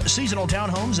condos, seasonal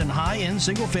townhomes, and high-end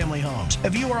single-family homes.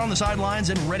 If you are on the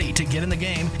sidelines and ready to get in the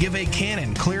game, give a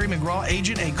Cannon Cleary McGraw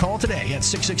agent a call today at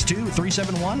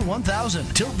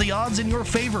 662-371-1000. Tilt the odds in your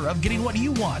favor of getting what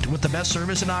you want with the best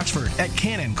service in Oxford at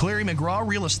Cannon Cleary McGraw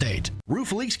Real Estate.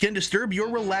 Roof leaks can disturb your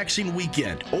relaxing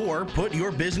weekend or put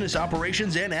your business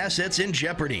operations and assets in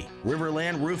jeopardy.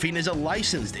 Riverland Roofing is a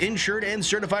licensed, insured, and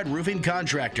certified roofing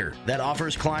contractor that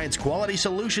offers clients quality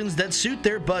solutions that suit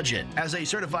their budget. As a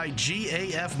certified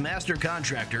GAF master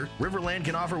contractor, Riverland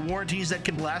can offer warranties that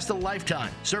can last a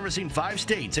lifetime, servicing 5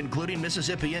 states, including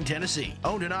Mississippi and Tennessee.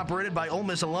 Owned and operated by Ole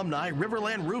Miss alumni,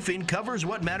 Riverland Roofing covers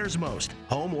what matters most,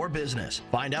 home or business.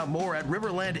 Find out more at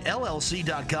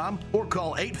riverlandllc.com or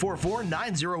call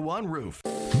 844-901-ROOF.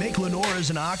 Make Lenora's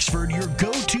in Oxford your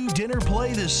go-to dinner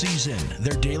play this season.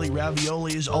 Their daily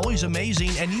ravioli is always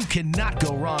amazing, and you cannot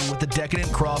go wrong with the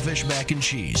decadent crawfish mac and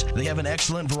cheese. They have an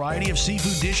excellent variety of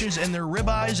seafood dishes, and their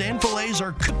ribeyes and fillets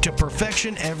are cooked to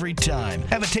perfection every time.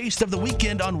 Have a taste of the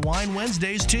weekend on Wine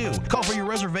Wednesdays, too. Call for your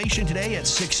reservation today at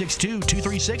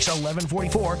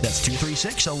 662-236-1144. That's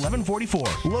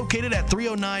 236-1144. Located at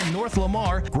 309 North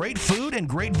Lamar. Great food and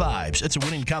great vibes. It's a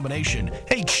winning combination.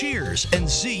 Hey, cheers, and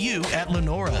see you at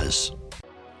Lenora's.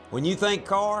 When you think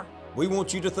car, we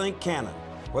want you to think Cannon.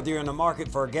 Whether you're in the market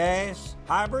for gas,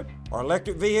 hybrid, or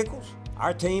electric vehicles,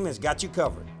 our team has got you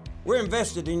covered. We're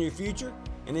invested in your future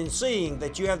and in seeing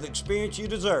that you have the experience you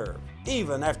deserve,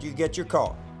 even after you get your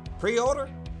car. Pre-order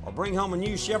or bring home a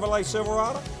new Chevrolet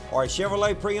Silverado or a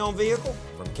Chevrolet pre-owned vehicle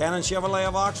from Cannon Chevrolet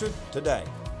of Oxford today.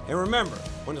 And remember,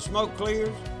 when the smoke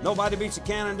clears, nobody beats a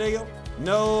Cannon deal.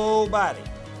 Nobody.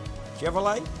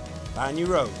 Chevrolet, find new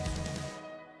roads.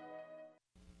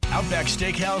 Outback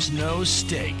Steakhouse knows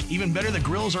steak. Even better, the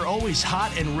grills are always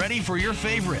hot and ready for your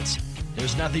favorites.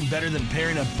 There's nothing better than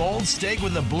pairing a bold steak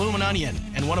with a bloomin' onion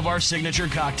and one of our signature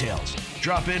cocktails.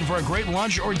 Drop in for a great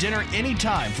lunch or dinner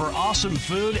anytime for awesome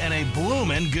food and a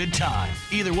bloomin' good time.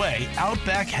 Either way,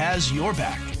 Outback has your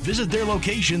back. Visit their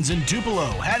locations in Tupelo,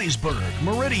 Hattiesburg,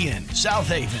 Meridian, South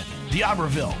Haven,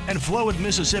 D'Iberville, and Flowood,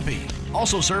 Mississippi.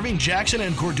 Also serving Jackson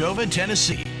and Cordova,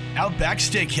 Tennessee. Outback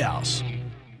Steakhouse.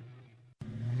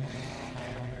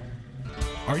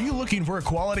 Are you looking for a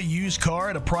quality used car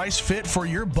at a price fit for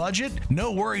your budget?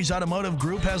 No Worries Automotive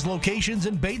Group has locations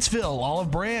in Batesville,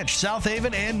 Olive Branch, South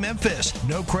Haven, and Memphis.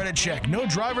 No credit check, no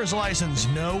driver's license,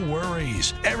 no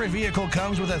worries. Every vehicle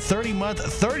comes with a 30-month,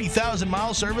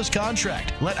 30,000-mile service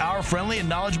contract. Let our friendly and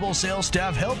knowledgeable sales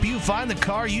staff help you find the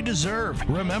car you deserve.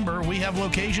 Remember, we have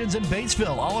locations in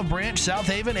Batesville, Olive Branch, South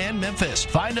Haven, and Memphis.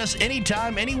 Find us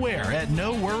anytime, anywhere at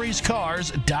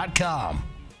NoWorriesCars.com.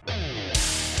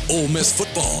 Ole Miss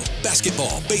football,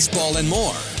 basketball, baseball, and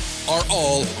more are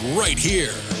all right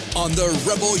here on the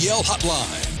Rebel Yell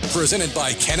Hotline, presented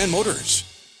by Cannon Motors.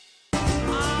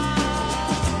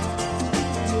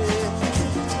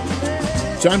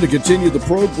 Time to continue the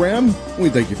program. We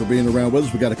thank you for being around with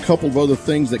us. We got a couple of other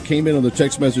things that came in on the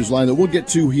text message line that we'll get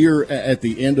to here at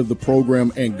the end of the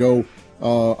program and go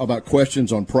about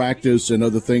questions on practice and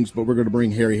other things, but we're going to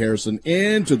bring Harry Harrison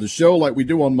into the show like we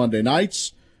do on Monday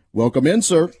nights. Welcome in,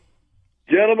 sir.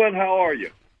 Gentlemen, how are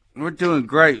you? We're doing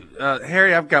great.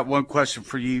 Harry, I've got one question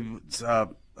for you.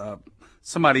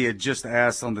 Somebody had just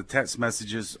asked on the text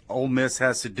messages, Ole Miss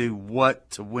has to do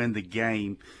what to win the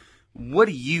game? What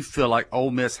do you feel like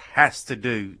Ole Miss has to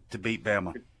do to beat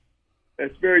Bama?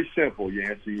 It's very simple,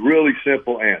 Yancey. Really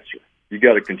simple answer. You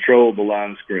got to control the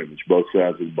line of scrimmage, both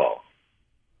sides of the ball.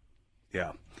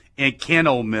 Yeah. And can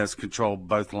Ole Miss control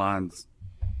both lines?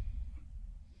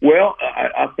 Well,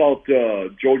 I thought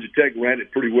Georgia Tech ran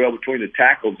it pretty well between the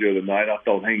tackles the other night. I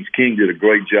thought Haynes King did a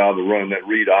great job of running that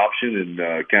read option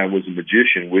and kind of was a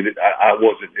magician with it. I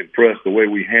wasn't impressed the way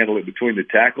we handled it between the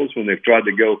tackles when they've tried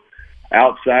to go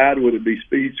outside, whether it be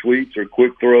speed sweeps or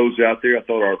quick throws out there. I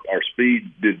thought our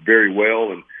speed did very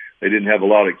well, and they didn't have a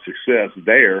lot of success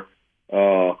there.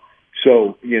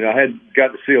 So, I hadn't got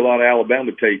to see a lot of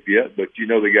Alabama tape yet, but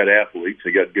they got athletes,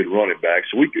 they got good running backs.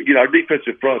 So our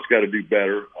defensive front's got to do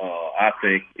better, I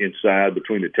think, inside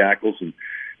between the tackles. And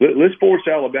let's force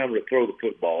Alabama to throw the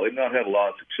football. They've not had a lot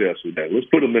of success with that. Let's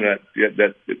put them in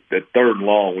that third and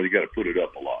long when you got to put it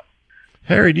up a lot.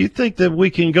 Harry, do you think that we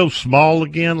can go small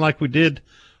again like we did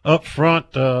up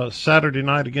front Saturday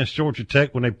night against Georgia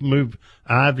Tech when they moved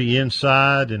Ivy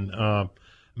inside? And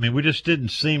we just didn't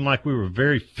seem like we were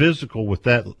very physical with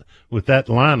that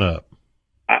lineup.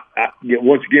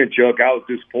 Once again, Chuck, I was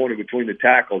disappointed between the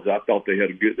tackles. I thought they had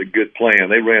a good plan.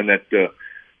 They ran that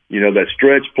that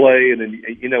stretch play, and then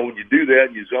when you do that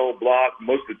and you zone block,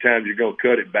 most of the time you're going to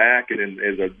cut it back. And then,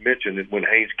 as I mentioned, when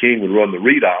Haynes King would run the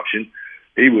read option,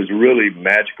 he was really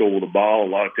magical with the ball. A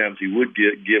lot of times he would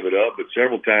give it up, but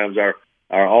several times our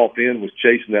off end was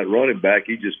chasing that running back.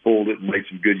 He just pulled it and made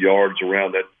some good yards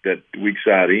around that weak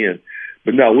side end.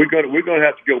 But no, we're going to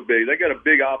have to go big. They got a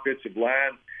big offensive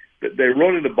line. They're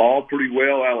running the ball pretty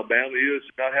well. Alabama is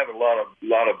not having a lot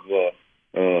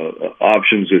of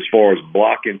options as far as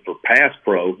blocking for pass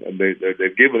pro. And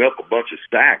they've given up a bunch of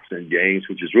sacks in games,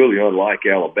 which is really unlike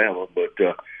Alabama. But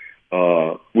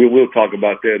we'll talk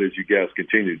about that as you guys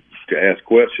continue to ask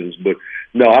questions. But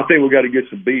no, I think we got to get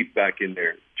some beef back in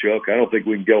there, Chuck. I don't think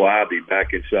we can go Ivy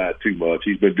back inside too much.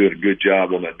 He's been doing a good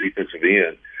job on that defensive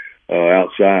end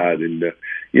outside. And,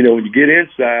 when you get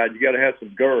inside, you got to have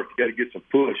some girth. You got to get some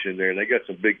push in there. And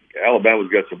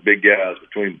Alabama's got some big guys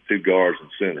between the two guards and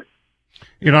center.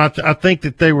 I think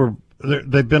that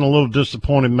they've been a little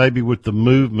disappointed maybe with the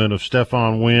movement of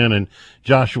Stephon Wynn and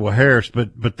Joshua Harris,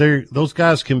 but those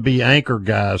guys can be anchor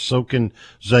guys. So can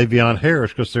Xavion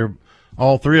Harris, because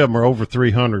all three of them are over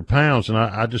 300 pounds, and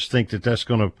I just think that that's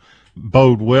going to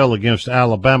bode well against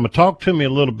Alabama. Talk to me a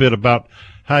little bit about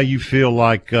how you feel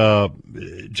like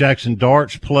Jackson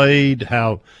Dart's played,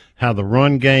 how the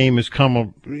run game has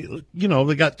come.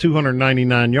 They got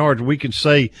 299 yards. We could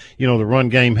say, the run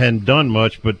game hadn't done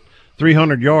much, but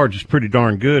 300 yards is pretty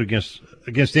darn good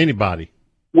against anybody.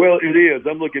 Well, it is.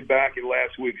 I'm looking back at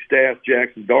last week's stats.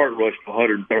 Jackson Dart rushed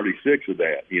 136 of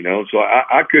that, so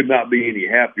I could not be any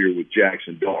happier with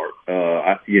Jackson Dart.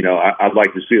 I'd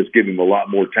like to see us give him a lot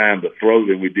more time to throw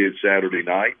than we did Saturday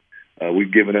night.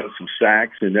 We've given up some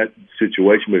sacks in that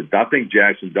situation, but I think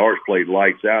Jackson Dart played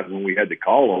lights out when we had to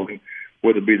call on him,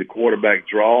 whether it be the quarterback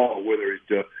draw or whether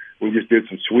we just did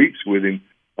some sweeps with him.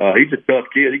 He's a tough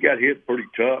kid. He got hit pretty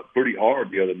hard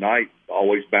the other night,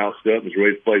 always bounced up and was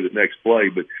ready to play the next play.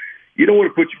 But you don't want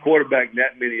to put your quarterback in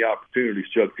that many opportunities,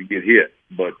 Chuck, to get hit.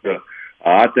 But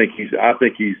I think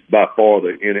he's by far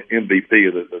the MVP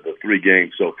of the three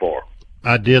games so far.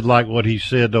 I did like what he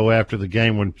said, though, after the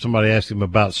game when somebody asked him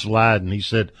about sliding. He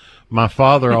said, my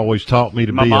father always taught me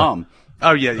to my be mom.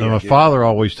 My father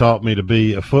always taught me to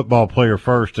be a football player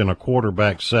first and a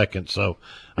quarterback second. So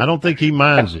I don't think he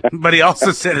minds it. But he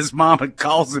also said his mama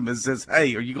calls him and says,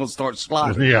 hey, are you going to start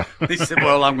sliding? Yeah. He said,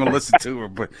 well, I'm going to listen to her,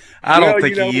 but I don't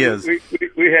think he is.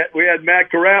 We had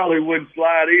Matt Corral who wouldn't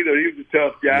slide either. He was a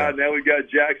tough guy. Yeah. Now we got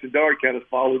Jackson Dart kind of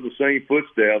following the same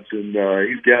footsteps, and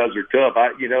these guys are tough.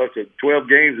 It's 12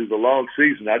 games is a long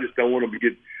season. I just don't want them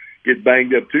to get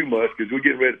banged up too much because we're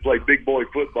getting ready to play big boy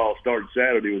football starting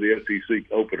Saturday with the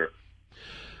SEC opener.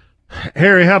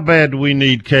 Harry, how bad do we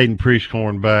need Caden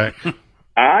Prieskorn back?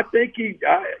 I think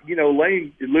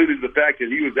Lane alluded to the fact that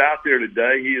he was out there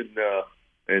today. He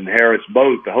and Harris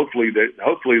both. Hopefully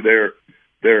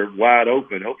they're wide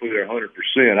open. Hopefully they're 100%.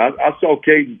 I saw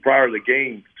Caden prior to the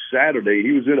game Saturday.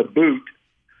 He was in a boot.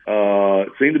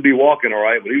 Seemed to be walking all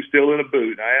right, but he was still in a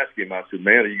boot. And I asked him, I said,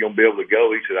 man, are you going to be able to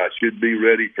go? He said, I should be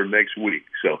ready for next week.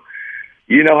 So,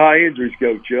 you know how injuries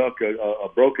go, Chuck. A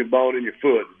broken bone in your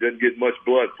foot doesn't get much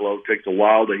blood flow. It takes a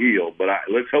while to heal. But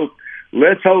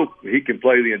let's hope he can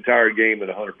play the entire game at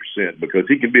 100% because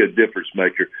he can be a difference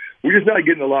maker. We're just not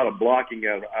getting a lot of blocking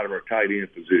out of our tight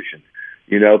end position.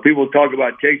 People talk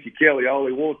about Casey Kelly all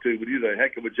they want to, but he did a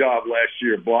heck of a job last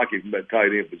year blocking from that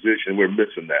tight end position. We're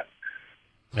missing that.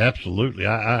 Absolutely.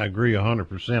 I agree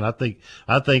 100%.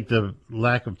 I think the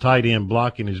lack of tight end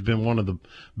blocking has been one of the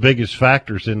biggest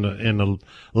factors in the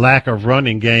lack of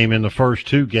running game in the first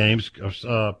two games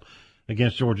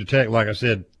against Georgia Tech. Like I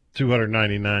said,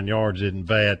 299 yards isn't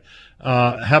bad.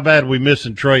 How bad are we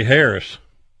missing Trey Harris?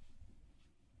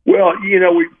 Well,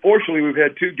 fortunately we've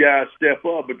had two guys step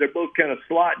up, but they're both kind of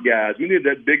slot guys. We need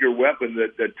that bigger weapon,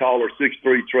 that taller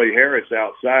 6'3" Trey Harris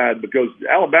outside, because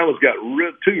Alabama's got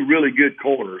two really good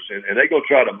corners, and they're going to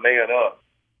try to man up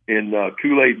in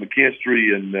Kool-Aid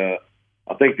McKinstry and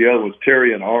I think the other one's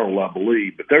Terry and Arnold, I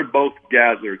believe. But they're both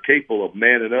guys that are capable of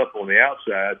manning up on the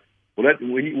outside. Well,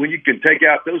 when you can take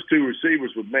out those two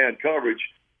receivers with man coverage,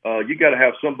 you got to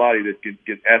have somebody that can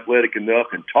get athletic enough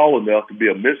and tall enough to be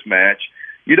a mismatch.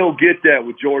 You don't get that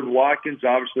with Jordan Watkins.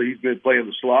 Obviously, he's been playing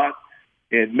the slot.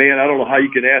 And, man, I don't know how you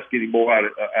can ask any more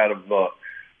out of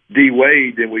D.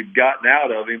 Wade than we've gotten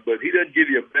out of him. But he doesn't give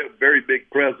you a very big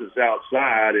presence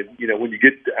outside. And, when you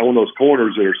get on those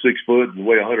corners that are 6 foot and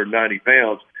weigh 190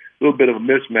 pounds, a little bit of a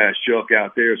mismatch, Chuck,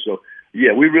 out there. So,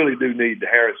 yeah, we really do need the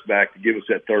Harris back to give us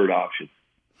that third option.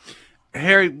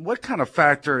 Harry, what kind of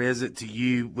factor is it to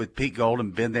you with Pete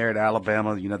Golden, been there at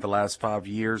Alabama, the last 5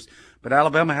 years, but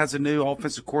Alabama has a new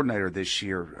offensive coordinator this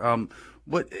year.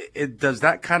 Does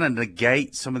that kind of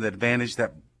negate some of the advantage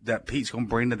that Pete's going to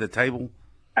bring to the table?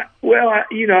 Well, I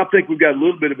think we've got a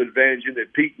little bit of advantage in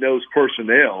that Pete knows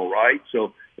personnel, right?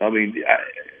 So,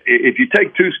 if you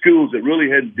take two schools that really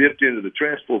hadn't dipped into the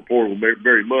transfer portal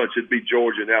very much, it'd be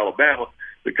Georgia and Alabama,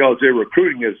 because they're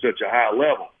recruiting at such a high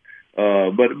level.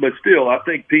 But still, I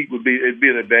think it'd be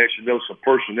an advantage to know some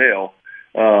personnel.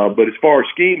 But as far as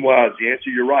scheme-wise, the answer,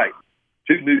 you're right.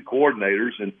 Two new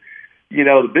coordinators. And,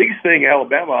 the biggest thing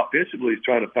Alabama offensively is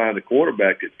trying to find a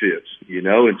quarterback that fits,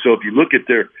 And so if you look at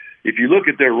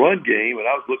their run game, and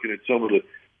I was looking at some of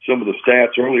the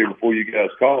stats earlier before you guys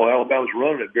called, Alabama's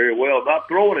running it very well, not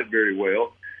throwing it very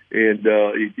well. And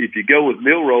if you go with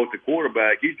Milroe at the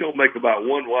quarterback, he's going to make about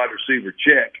one wide receiver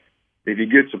check. If he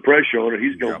gets the pressure on it,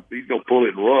 he's going to pull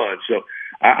it and run. So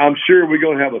I'm sure we're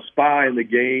going to have a spy in the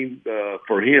game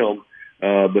for him,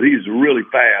 but he's really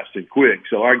fast and quick.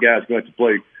 So our guy's going to have to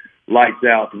play lights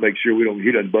out to make sure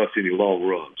he doesn't bust any long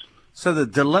runs. So the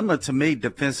dilemma to me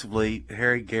defensively,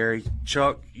 Harry, Gary,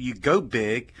 Chuck, you go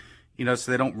big,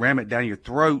 so they don't ram it down your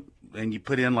throat, and you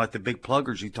put in like the big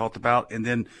pluggers you talked about, and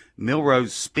then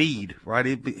Milroe's speed, right?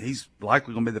 He's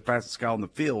likely going to be the fastest guy on the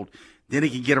field. Then he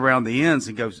can get around the ends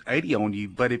and goes 80 on you.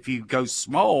 But if you go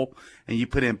small and you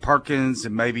put in Perkins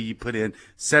and maybe you put in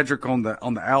Cedric on the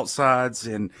outsides,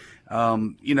 and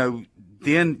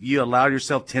then you allow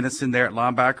yourself Tennyson there at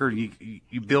linebacker, and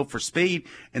you build for speed,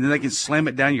 and then they can slam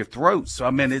it down your throat. So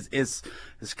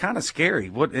it's kind of scary.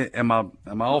 What am I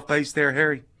off base there,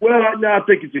 Harry? Well, no, I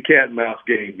think it's a cat and mouse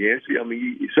game,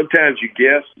 Yancey. Sometimes you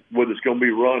guess whether it's going to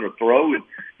be run or throw, and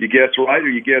you guess right or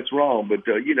you guess wrong. But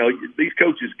these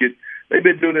coaches they've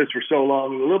been doing this for so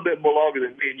long, a little bit more longer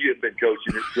than me and you have been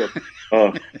coaching it.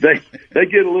 So they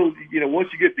get a little, once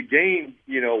you get the game,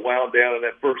 wound down in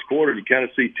that first quarter, you kind of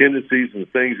see tendencies and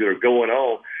things that are going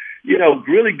on.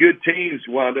 Really good teams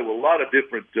wind up with a lot of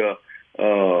different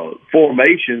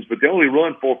formations, but they only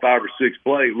run 4, 5, or 6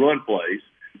 run plays.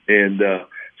 And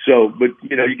but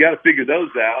you got to figure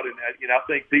those out. And I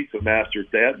think Pete's a master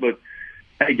at that. But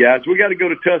hey, guys, we got to go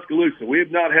to Tuscaloosa. We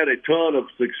have not had a ton of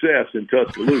success in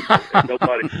Tuscaloosa,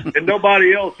 and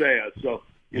nobody else has. So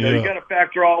you got to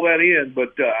factor all that in.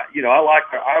 But I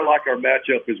like our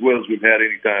matchup as well as we've had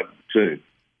any time soon.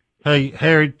 Hey,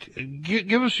 Harry,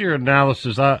 give us your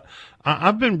analysis.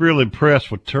 I've been really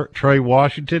impressed with Trey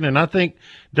Washington, and I think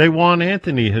DeJuan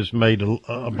Anthony has made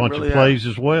a bunch of plays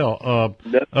as well of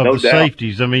the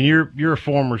safeties. You're a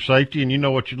former safety, and you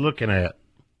know what you're looking at.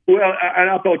 Well,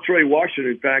 I thought Trey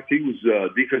Washington, in fact, he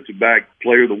was defensive back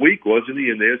player of the week, wasn't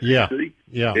he, in the SEC?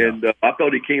 Yeah. And I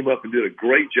thought he came up and did a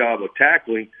great job of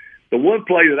tackling. The one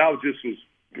play that I was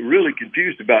really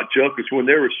confused about, Chuck, is when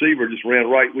their receiver just ran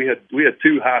right. We had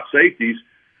two high safeties,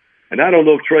 and I don't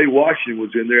know if Trey Washington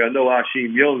was in there. I know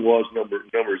Asheem Young was number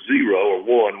 0 or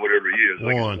 1, whatever he is. I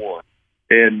think it's 1.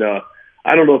 And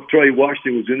I don't know if Trey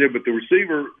Washington was in there, but the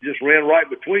receiver just ran right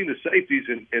between the safeties,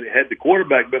 and had the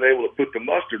quarterback been able to put the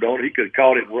mustard on it, he could have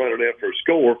caught it and run it in for a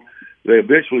score. They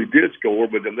eventually did score,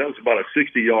 but that was about a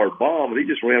 60-yard bomb, and he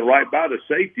just ran right by the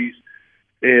safeties.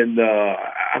 And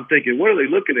I'm thinking, what are they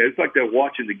looking at? It's like they're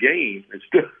watching the game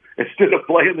instead of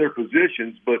playing their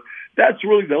positions. But that's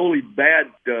really the only bad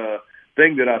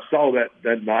thing that I saw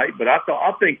that night. But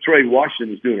I think Trey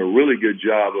Washington is doing a really good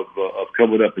job of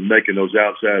coming up and making those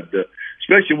outside,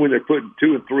 especially when they're putting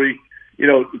 2 and 3.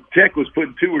 Tech was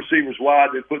putting 2 receivers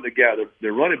wide, then putting the guy,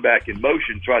 their running back, in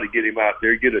motion, try to get him out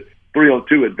there, get a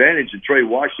 3-on-2 advantage. And Trey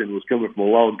Washington was coming from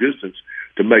a long distance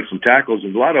to make some tackles,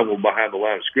 and a lot of them were behind the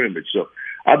line of scrimmage. So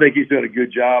I think he's done a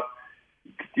good job.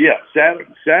 Yeah,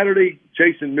 Saturday,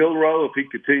 chasing Milroe, if he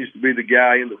continues to be the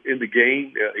guy in the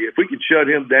game, if we can shut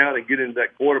him down and get into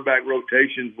that quarterback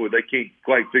rotation where they can't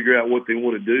quite figure out what they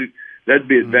want to do, that'd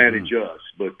be advantage us.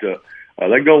 But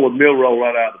they're going with Milroe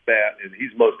right out of the bat, and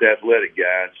he's the most athletic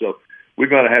guy. So we're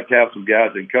going to have some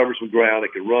guys that can cover some ground,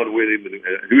 that can run with him, and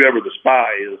whoever the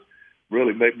spy is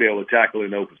really may be able to tackle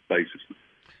in open spaces.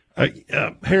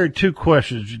 Harry, 2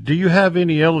 questions. Do you have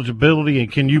any eligibility,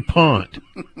 and can you punt?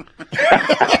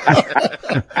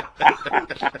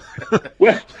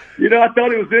 Well, I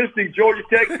thought it was interesting. Georgia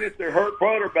Tech sent their hurt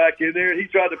punter back in there, and he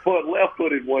tried to punt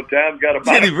left-footed one time. Got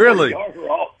about Did he really? 40 yards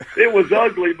off. It was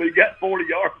ugly, but he got 40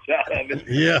 yards out of it.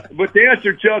 Yeah. But the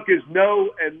answer, Chuck, is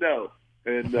no and no.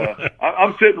 And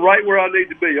I'm sitting right where I need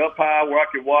to be, up high where I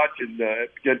can watch and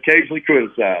occasionally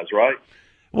criticize, right?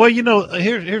 Well,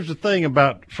 here's the thing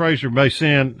about Fraser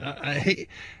Mason.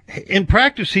 In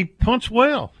practice, he punts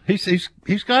well.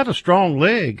 He's got a strong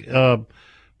leg,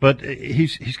 but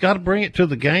he's got to bring it to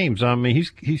the games. I mean,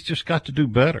 he's just got to do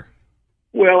better.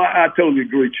 Well, I totally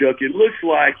agree, Chuck. It looks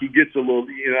like he gets a little,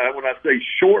 when I say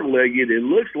short-legged, it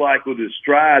looks like with his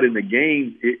stride in the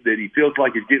game that he feels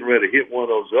like he's getting ready to hit one of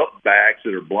those up backs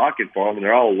that are blocking for him, and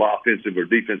they're all offensive or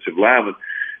defensive linemen.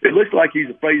 It looks like he's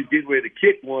afraid he's getting ready to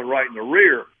kick one right in the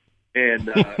rear. And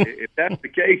if that's the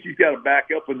case, he's got to back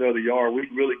up another yard. We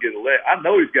can really get a leg. I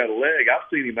know he's got a leg. I've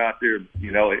seen him out there, at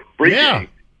pregame,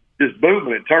 just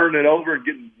booming and turning it over and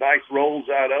getting nice rolls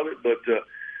out of it. But,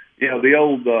 the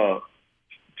old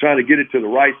trying to get it to the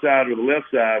right side or the left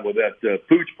side with that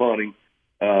pooch punting,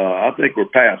 I think we're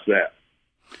past that.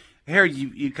 Harry,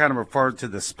 you kind of referred to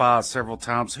the spy several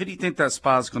times. Who do you think that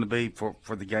spy is going to be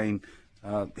for the game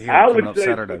here coming up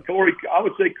Saturday? I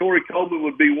would say Corey Coleman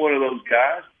would be one of those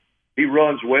guys. He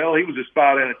runs well. He was a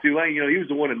spy down at Tulane. He was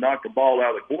the one that knocked the ball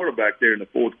out of the quarterback there in the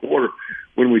fourth quarter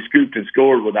when we scooped and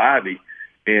scored with Ivy.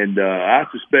 And I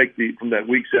suspect from that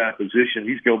weak side position,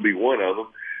 he's going to be one of them.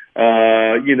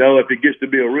 If it gets to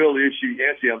be a real issue,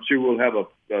 Yancey, I'm sure we'll have a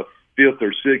fifth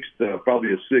or sixth,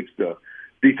 probably a sixth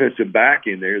defensive back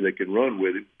in there that can run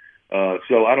with him.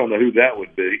 So I don't know who that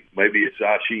would be. Maybe it's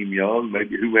Asheem Young,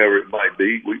 maybe whoever it might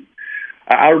be.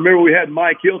 I remember we had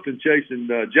Mike Hilton chasing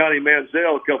Johnny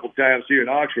Manziel a couple times here in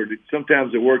Oxford.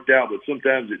 Sometimes it worked out, but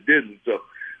sometimes it didn't. So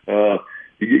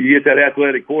you get that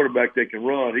athletic quarterback that can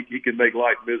run, he can make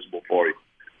life miserable for you.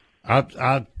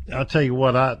 I'll tell you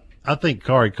what, I think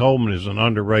Corey Coleman is an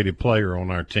underrated player on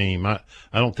our team. I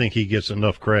don't think he gets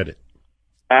enough credit.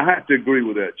 I have to agree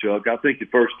with that, Chuck. I think the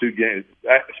first 2 games,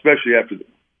 especially after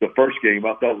the first game,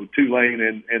 I thought with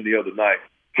Tulane and the other night,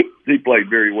 he played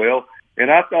very well. And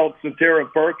I thought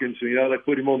Centera Perkins, they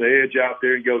put him on the edge out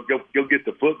there and go get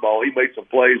the football. He made some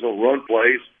plays on run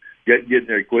plays, getting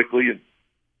there quickly, and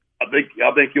I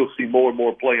think you'll see more and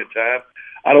more playing time.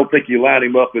 I don't think you line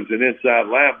him up as an inside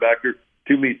linebacker.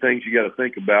 Too many things you got to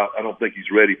think about. I don't think he's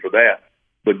ready for that.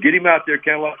 But get him out there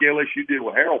kind of like LSU did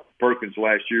with Harold Perkins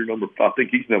last year. I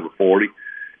think he's number 40,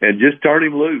 and just turn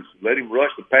him loose. Let him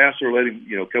rush the passer. Let him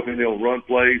come in there and run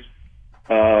plays.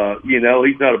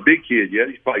 He's not a big kid yet.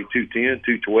 He's probably 210,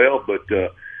 212, but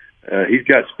he's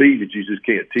got speed that you just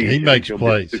can't teach. He makes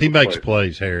plays. He makes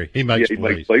plays, Harry. He makes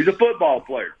plays. He's a football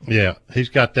player. Yeah, he's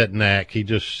got that knack. He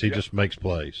just makes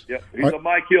plays. Yeah, he's a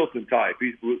Mike Hilton type.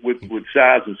 He's with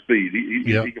size and speed.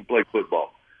 He can play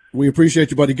football. We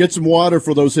appreciate you, buddy. Get some water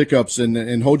for those hiccups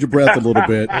and hold your breath a little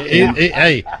bit.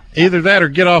 Hey, either that or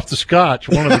get off the scotch.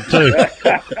 One of the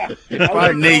two.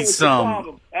 I need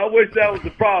some. I wish that was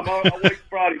the problem. I'll wait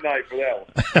Friday night for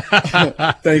that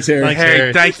one. Thanks, Harry.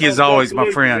 Harry, thank you as always, my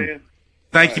friend. Man.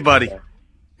 Thank you, buddy.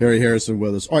 Harry Harrison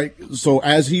with us. All right, so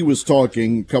as he was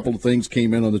talking, a couple of things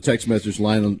came in on the text message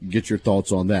line, and get your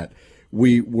thoughts on that.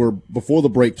 We were, before the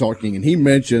break, talking, and he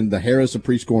mentioned the Harrison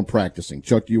preschool practicing.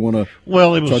 Chuck, do you want to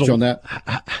touch on that?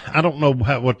 I don't know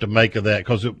what to make of that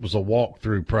because it was a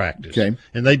walkthrough practice. Okay.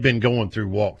 And they've been going through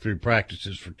walkthrough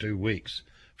practices for 2 weeks.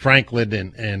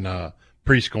 Franklin and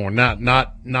preschool,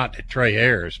 not Trey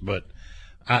Harris, but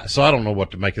so I don't know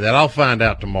what to make of that. I'll find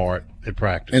out tomorrow at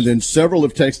practice. And then several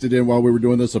have texted in while we were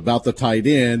doing this about the tight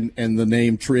end and the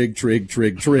name Trigg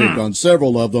on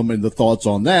several of them, and the thoughts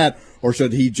on that. Or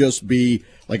should he just be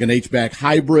like an H-back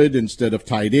hybrid instead of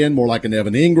tight end, more like an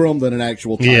Evan Ingram than an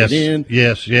actual tight end?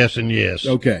 Yes, and yes.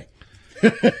 Okay.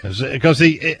 Because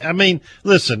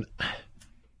listen,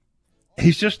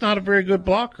 he's just not a very good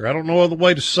blocker. I don't know other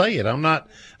way to say it.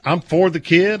 I'm for the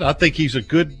kid. I think he's a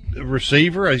good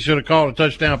receiver. He should have called a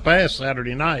touchdown pass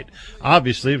Saturday night.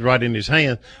 Obviously, it was right in his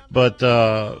hand. But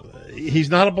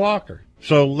he's not a blocker.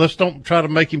 So let's don't try to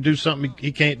make him do something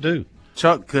he can't do.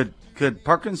 Chuck, could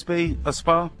Perkins be a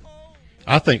spy?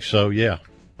 I think so, yeah.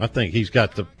 I think he's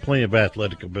got plenty of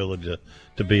athletic ability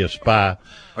to be a spy.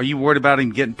 Are you worried about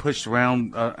him getting pushed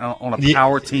around on a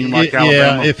power team like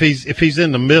Alabama? Yeah, if he's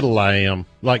in the middle, I am.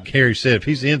 Like Harry said, if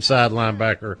he's inside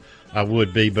linebacker, I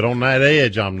would be. But on that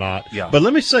edge, I'm not. Yeah. But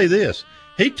let me say this.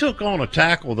 He took on a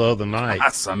tackle the other night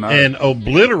and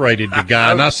obliterated the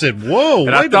guy. And I said, whoa,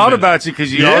 and I thought about you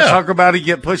because you always talk about he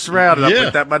get pushed around. And I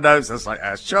put that in my notes. I was like,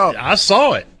 that's Chuck. I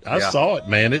saw it. I saw it,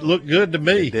 man. It looked good to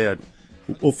me. It did.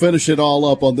 We'll finish it all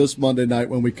up on this Monday night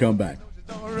when we come back.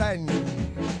 She's all right.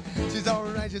 She's all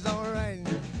right. She's all right.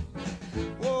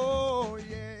 Oh,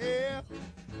 yeah.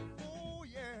 Oh,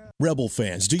 yeah. Rebel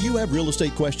fans, do you have real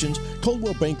estate questions?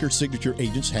 Coldwell Banker Signature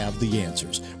agents have the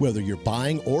answers. Whether you're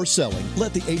buying or selling,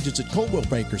 let the agents at Coldwell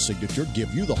Banker Signature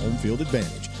give you the home field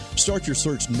advantage. Start your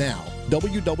search now,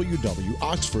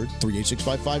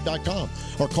 www.oxford38655.com,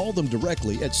 or call them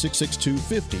directly at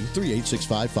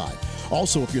 662-50-38655.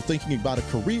 Also, if you're thinking about a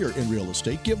career in real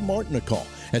estate, give Martin a call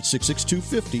at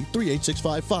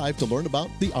 662-50-38655 to learn about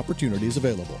the opportunities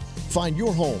available. Find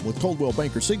your home with Coldwell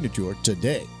Banker Signature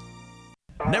today.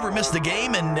 Never miss the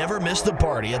game and never miss the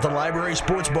party at the Library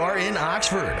Sports Bar in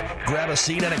Oxford. Grab a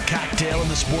seat and a cocktail in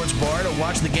the sports bar to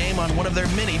watch the game on one of their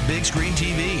many big screen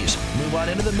TVs. Move on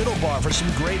into the middle bar for some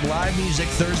great live music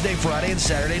Thursday, Friday, and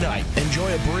Saturday night.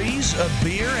 Enjoy a breeze, a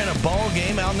beer, and a ball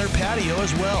game out in their patio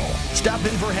as well. Stop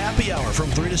in for happy hour from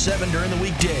 3 to 7 during the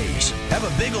weekdays. Have a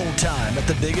big old time at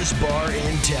the biggest bar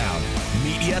in town.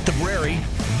 Meet you at the Brary,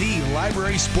 the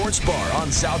Library Sports Bar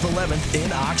on South 11th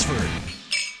in Oxford.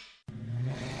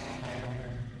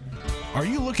 Are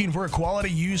you looking for a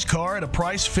quality used car at a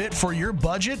price fit for your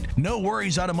budget? No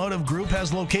Worries Automotive Group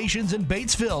has locations in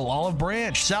Batesville, Olive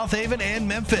Branch, South Haven, and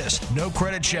Memphis. No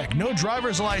credit check, no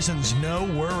driver's license, no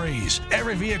worries.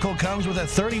 Every vehicle comes with a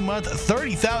 30-month,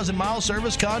 30,000-mile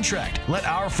service contract. Let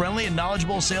our friendly and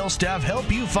knowledgeable sales staff help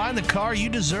you find the car you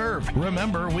deserve.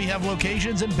 Remember, we have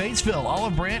locations in Batesville,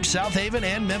 Olive Branch, South Haven,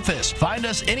 and Memphis. Find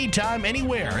us anytime,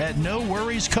 anywhere at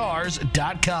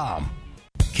NoWorriesCars.com.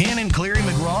 Cannon Cleary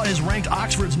McGraw is ranked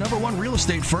Oxford's #1 real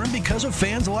estate firm because of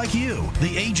fans like you.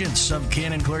 The agents of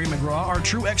Cannon Cleary McGraw are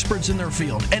true experts in their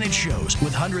field, and it shows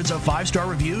with hundreds of 5-star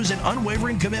reviews and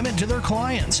unwavering commitment to their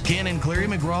clients. Cannon Cleary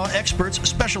McGraw experts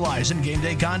specialize in game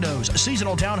day condos,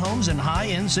 seasonal townhomes, and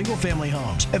high-end single-family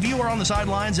homes. If you are on the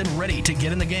sidelines and ready to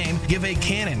get in the game, give a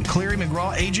Cannon Cleary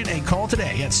McGraw agent a call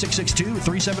today at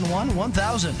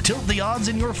 662-371-1000. Tilt the odds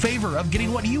in your favor of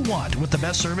getting what you want with the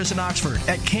best service in Oxford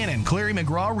at Cannon Cleary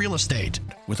McGraw Real Estate.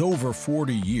 With over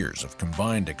 40 years of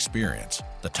combined experience,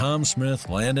 the Tom Smith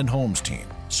Land and Homes team,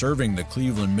 serving the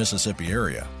Cleveland, Mississippi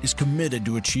area, is committed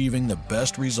to achieving the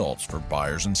best results for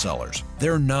buyers and sellers.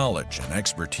 Their knowledge and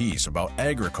expertise about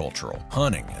agricultural,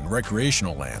 hunting, and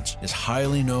recreational lands is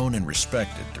highly known and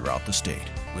respected throughout the state.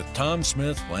 With Tom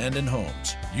Smith Land and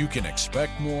Homes, you can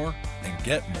expect more and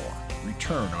get more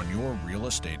return on your real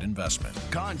estate investment.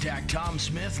 Contact Tom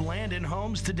Smith Land and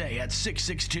Homes today at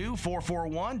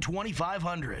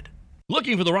 662-441-2500.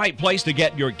 Looking for the right place to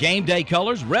get your game day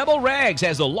colors? Rebel Rags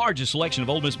has the largest selection of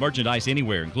Ole Miss merchandise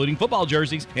anywhere, including football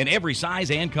jerseys in every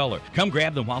size and color. Come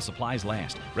grab them while supplies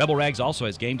last. Rebel Rags also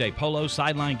has game day polos,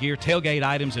 sideline gear, tailgate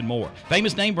items, and more.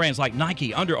 Famous name brands like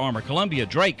Nike, Under Armour, Columbia,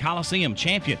 Drake, Coliseum,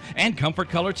 Champion, and Comfort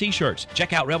Color t-shirts.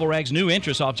 Check out Rebel Rags' new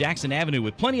entrance off Jackson Avenue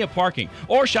with plenty of parking,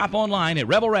 or shop online at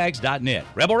rebelrags.net.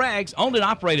 Rebel Rags, owned and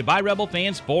operated by Rebel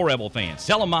fans for Rebel fans.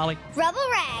 Tell them, Molly. Rebel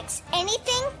Rags,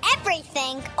 anything,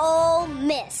 everything, Ole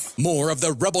Miss. More of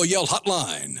the Rebel Yell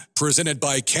Hotline, presented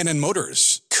by Cannon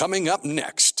Motors, coming up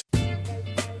next.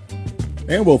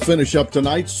 And we'll finish up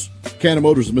tonight's Cannon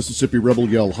Motors Mississippi Rebel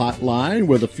Yell Hotline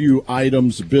with a few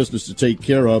items of business to take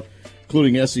care of,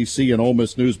 including SEC and Ole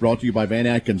Miss news brought to you by Van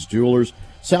Atkins Jewelers,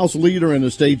 South's leader in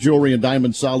estate jewelry and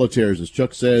diamond solitaires. As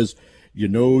Chuck says, you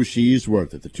know she's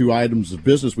worth it. The two items of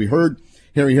business we heard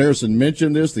Harry Harrison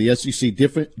mention this. The SEC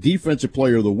Defensive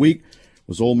Player of the Week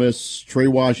was Ole Miss Trey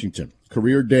Washington.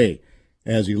 Career day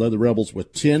as he led the Rebels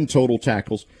with 10 total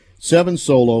tackles, 7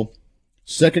 solo,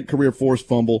 second career forced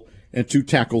fumble, and 2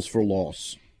 tackles for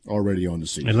loss already on the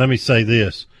season. And let me say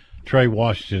this, Trey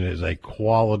Washington is a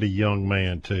quality young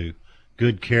man too.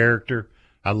 Good character.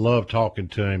 I love talking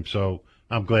to him, so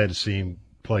I'm glad to see him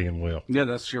playing well. Yeah,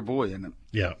 that's your boy, isn't it?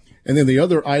 Yeah. And then the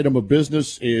other item of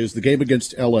business is the game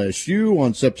against LSU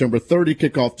on September 30,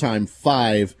 kickoff time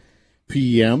 5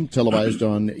 p.m., televised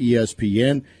on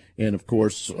ESPN. And, of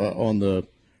course, on the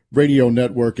radio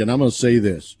network. And I'm going to say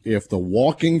this. If the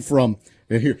walking from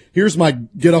here's my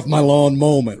get off my lawn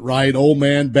moment, right? Old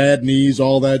man, bad knees,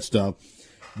 all that stuff.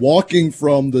 walking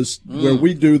from this where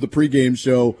we do the pregame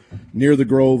show near the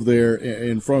Grove there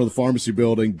in front of the pharmacy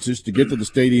building just to get to the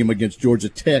stadium against Georgia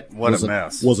Tech What a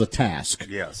mess. Was a task.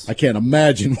 Yes. I can't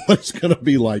imagine what it's going to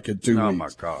be like in 2 weeks. Oh, my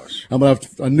gosh. I'm going to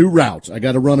have a new route. I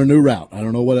got to run a new route. I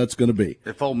don't know what that's going to be.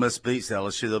 If Ole Miss beats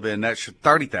LSU, there'll be an extra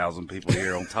 30,000 people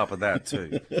here on top of that,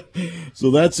 too. So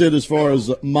that's it as far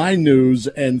as my news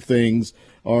and things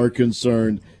are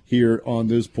concerned here on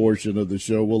this portion of the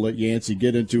show. We'll let Yancey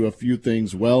get into a few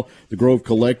things. Well, the Grove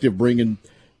Collective bringing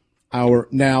our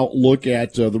now look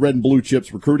at the Red and Blue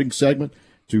Chips recruiting segment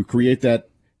to create that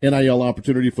NIL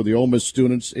opportunity for the Ole Miss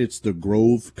students. It's the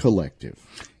Grove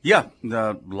Collective. Yeah,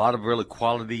 a lot of really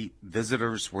quality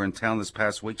visitors were in town this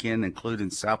past weekend, including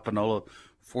South Panola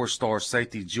four-star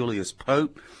safety Julius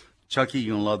Pope. Chucky,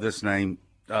 you're going to love this name.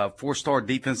 Four-star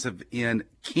defensive end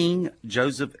King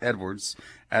Joseph Edwards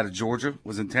out of Georgia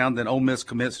was in town. Then Ole Miss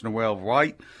commits Noel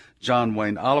Wright, John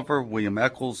Wayne Oliver, William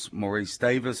Eccles, Maurice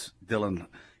Davis, Dylan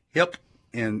Hip,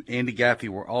 and Andy Gaffey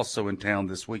were also in town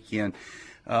this weekend.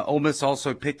 Ole Miss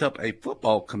also picked up a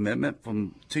football commitment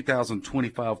from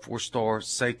 2025 four-star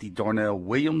safety Darnell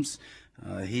Williams.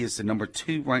 He is the number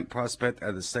 2 ranked prospect out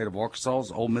of the state of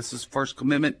Arkansas. Ole Miss's first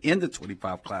commitment in the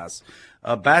 25 class.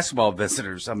 Basketball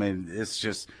visitors, I mean, it's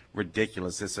just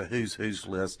ridiculous. It's a who's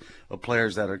list of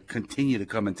players that continue to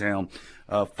come in town.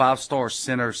 5-star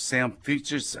center Sam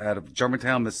Futures out of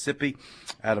Germantown, Mississippi,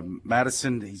 out of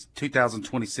Madison. He's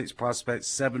 2026 prospect,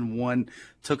 7'1",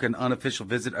 took an unofficial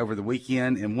visit over the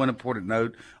weekend. And one important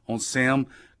note on Sam,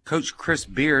 Coach Chris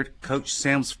Beard coached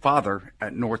Sam's father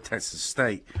at North Texas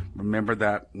State. Remember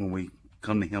that when we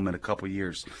come to him in a couple of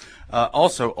years.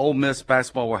 Also, Ole Miss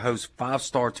basketball will host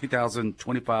 5-star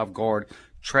 2025 guard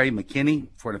Trey McKinney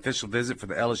for an official visit for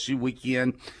the LSU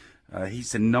weekend.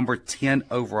 He's the number 10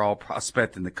 overall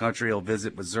prospect in the country. He'll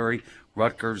visit Missouri,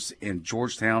 Rutgers, and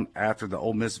Georgetown after the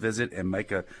Ole Miss visit and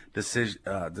make a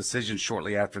decision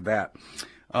shortly after that.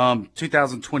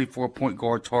 2024 point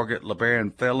guard target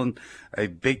LeBaron Phelan, a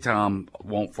big-time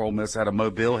want for Ole Miss out of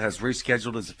Mobile, has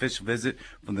rescheduled his official visit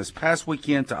from this past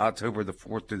weekend to October the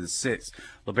 4th through the 6th.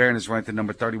 LeBaron is ranked the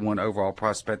number 31 overall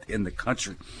prospect in the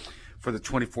country for the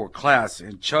 24 class.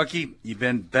 And, Chucky, you've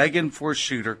been begging for a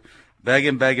shooter,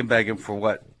 begging for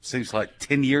what seems like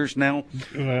 10 years now.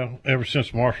 Well, ever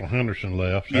since Marshall Henderson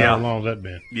left. Yeah. How long has that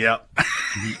been? Yeah.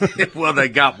 Well, they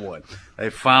got one. They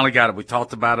finally got it. We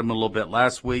talked about him a little bit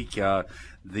last week.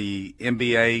 The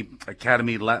NBA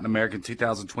Academy Latin American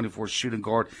 2024 shooting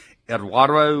guard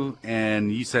Eduardo,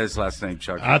 and you said his last name,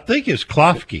 Chuck. I think it's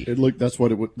Klofke.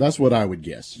 That's what I would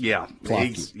guess. Yeah,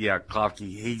 Klofke.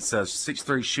 He's a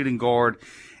 6'3" shooting guard.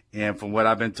 And from what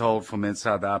I've been told from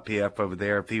inside the IPF over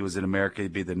there, if he was in America,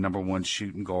 he'd be the number 1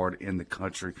 shooting guard in the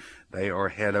country. They are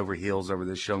head over heels over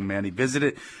this young man. He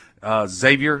visited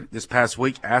Xavier this past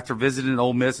week. After visiting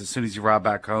Ole Miss, as soon as he arrived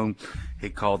back home, he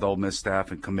called the Ole Miss staff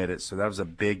and committed. So that was a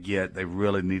big get. They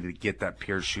really needed to get that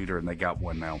pure shooter, and they got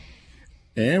one now.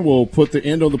 And we'll put the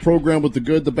end on the program with the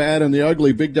good, the bad, and the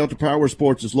ugly. Big Delta Power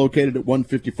Sports is located at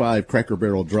 155 Cracker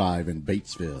Barrel Drive in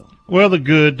Batesville. Well, the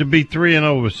good, to be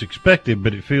 3-0 was expected,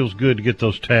 but it feels good to get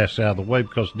those tasks out of the way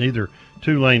because neither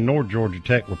Tulane nor Georgia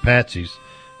Tech were patsies.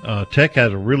 Tech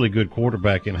has a really good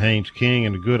quarterback in Haynes King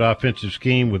and a good offensive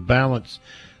scheme with balance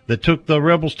that took the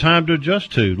Rebels time to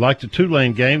adjust to. Like the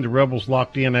Tulane game, the Rebels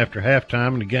locked in after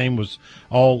halftime, and the game was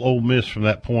all Ole Miss from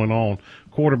that point on.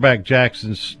 Quarterback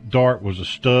Jackson Dart was a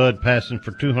stud, passing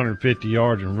for 250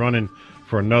 yards and running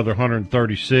for another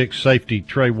 136. Safety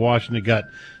Trey Washington got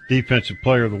Defensive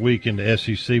Player of the Week in the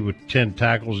SEC with 10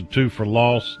 tackles and 2 for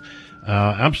loss.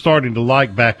 I'm starting to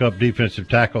like backup defensive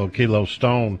tackle Kilo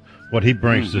Stone, what he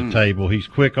brings to the table. He's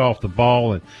quick off the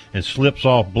ball and slips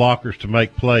off blockers to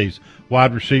make plays.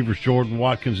 Wide receivers Jordan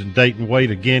Watkins and Dayton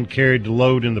Wade again carried the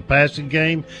load in the passing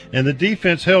game, and the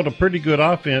defense held a pretty good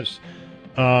offense.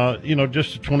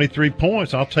 Just to 23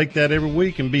 points. I'll take that every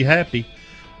week and be happy.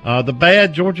 The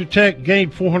bad, Georgia Tech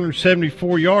gained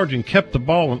 474 yards and kept the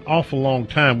ball an awful long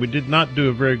time. We did not do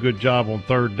a very good job on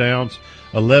third downs,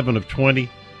 11 of 20.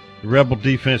 The Rebel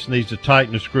defense needs to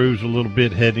tighten the screws a little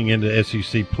bit heading into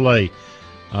SEC play.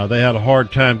 They had a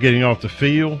hard time getting off the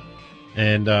field,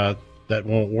 and that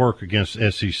won't work against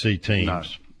SEC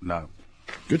teams. No.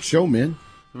 Good show, man.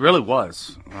 It really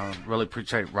was. Really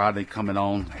appreciate Rodney coming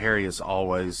on. Harry, as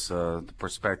always, the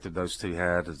perspective those two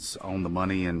had is on the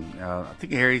money, and I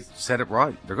think Harry said it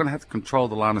right. They're going to have to control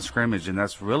the line of scrimmage, and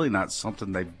that's really not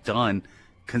something they've done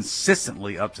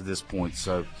consistently up to this point.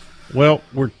 So, well,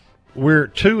 we're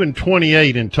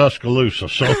 2-28 in Tuscaloosa,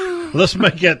 so let's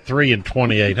make that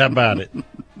 3-28. How about it?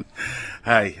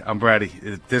 Hey, I'm ready.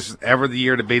 If this is ever the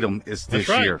year to beat them, it's this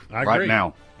year, right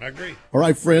now. I agree. All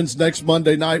right, friends, next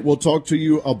Monday night we'll talk to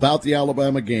you about the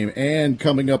Alabama game and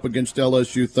coming up against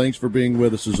LSU. Thanks for being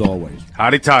with us as always.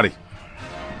 Hotty toddy.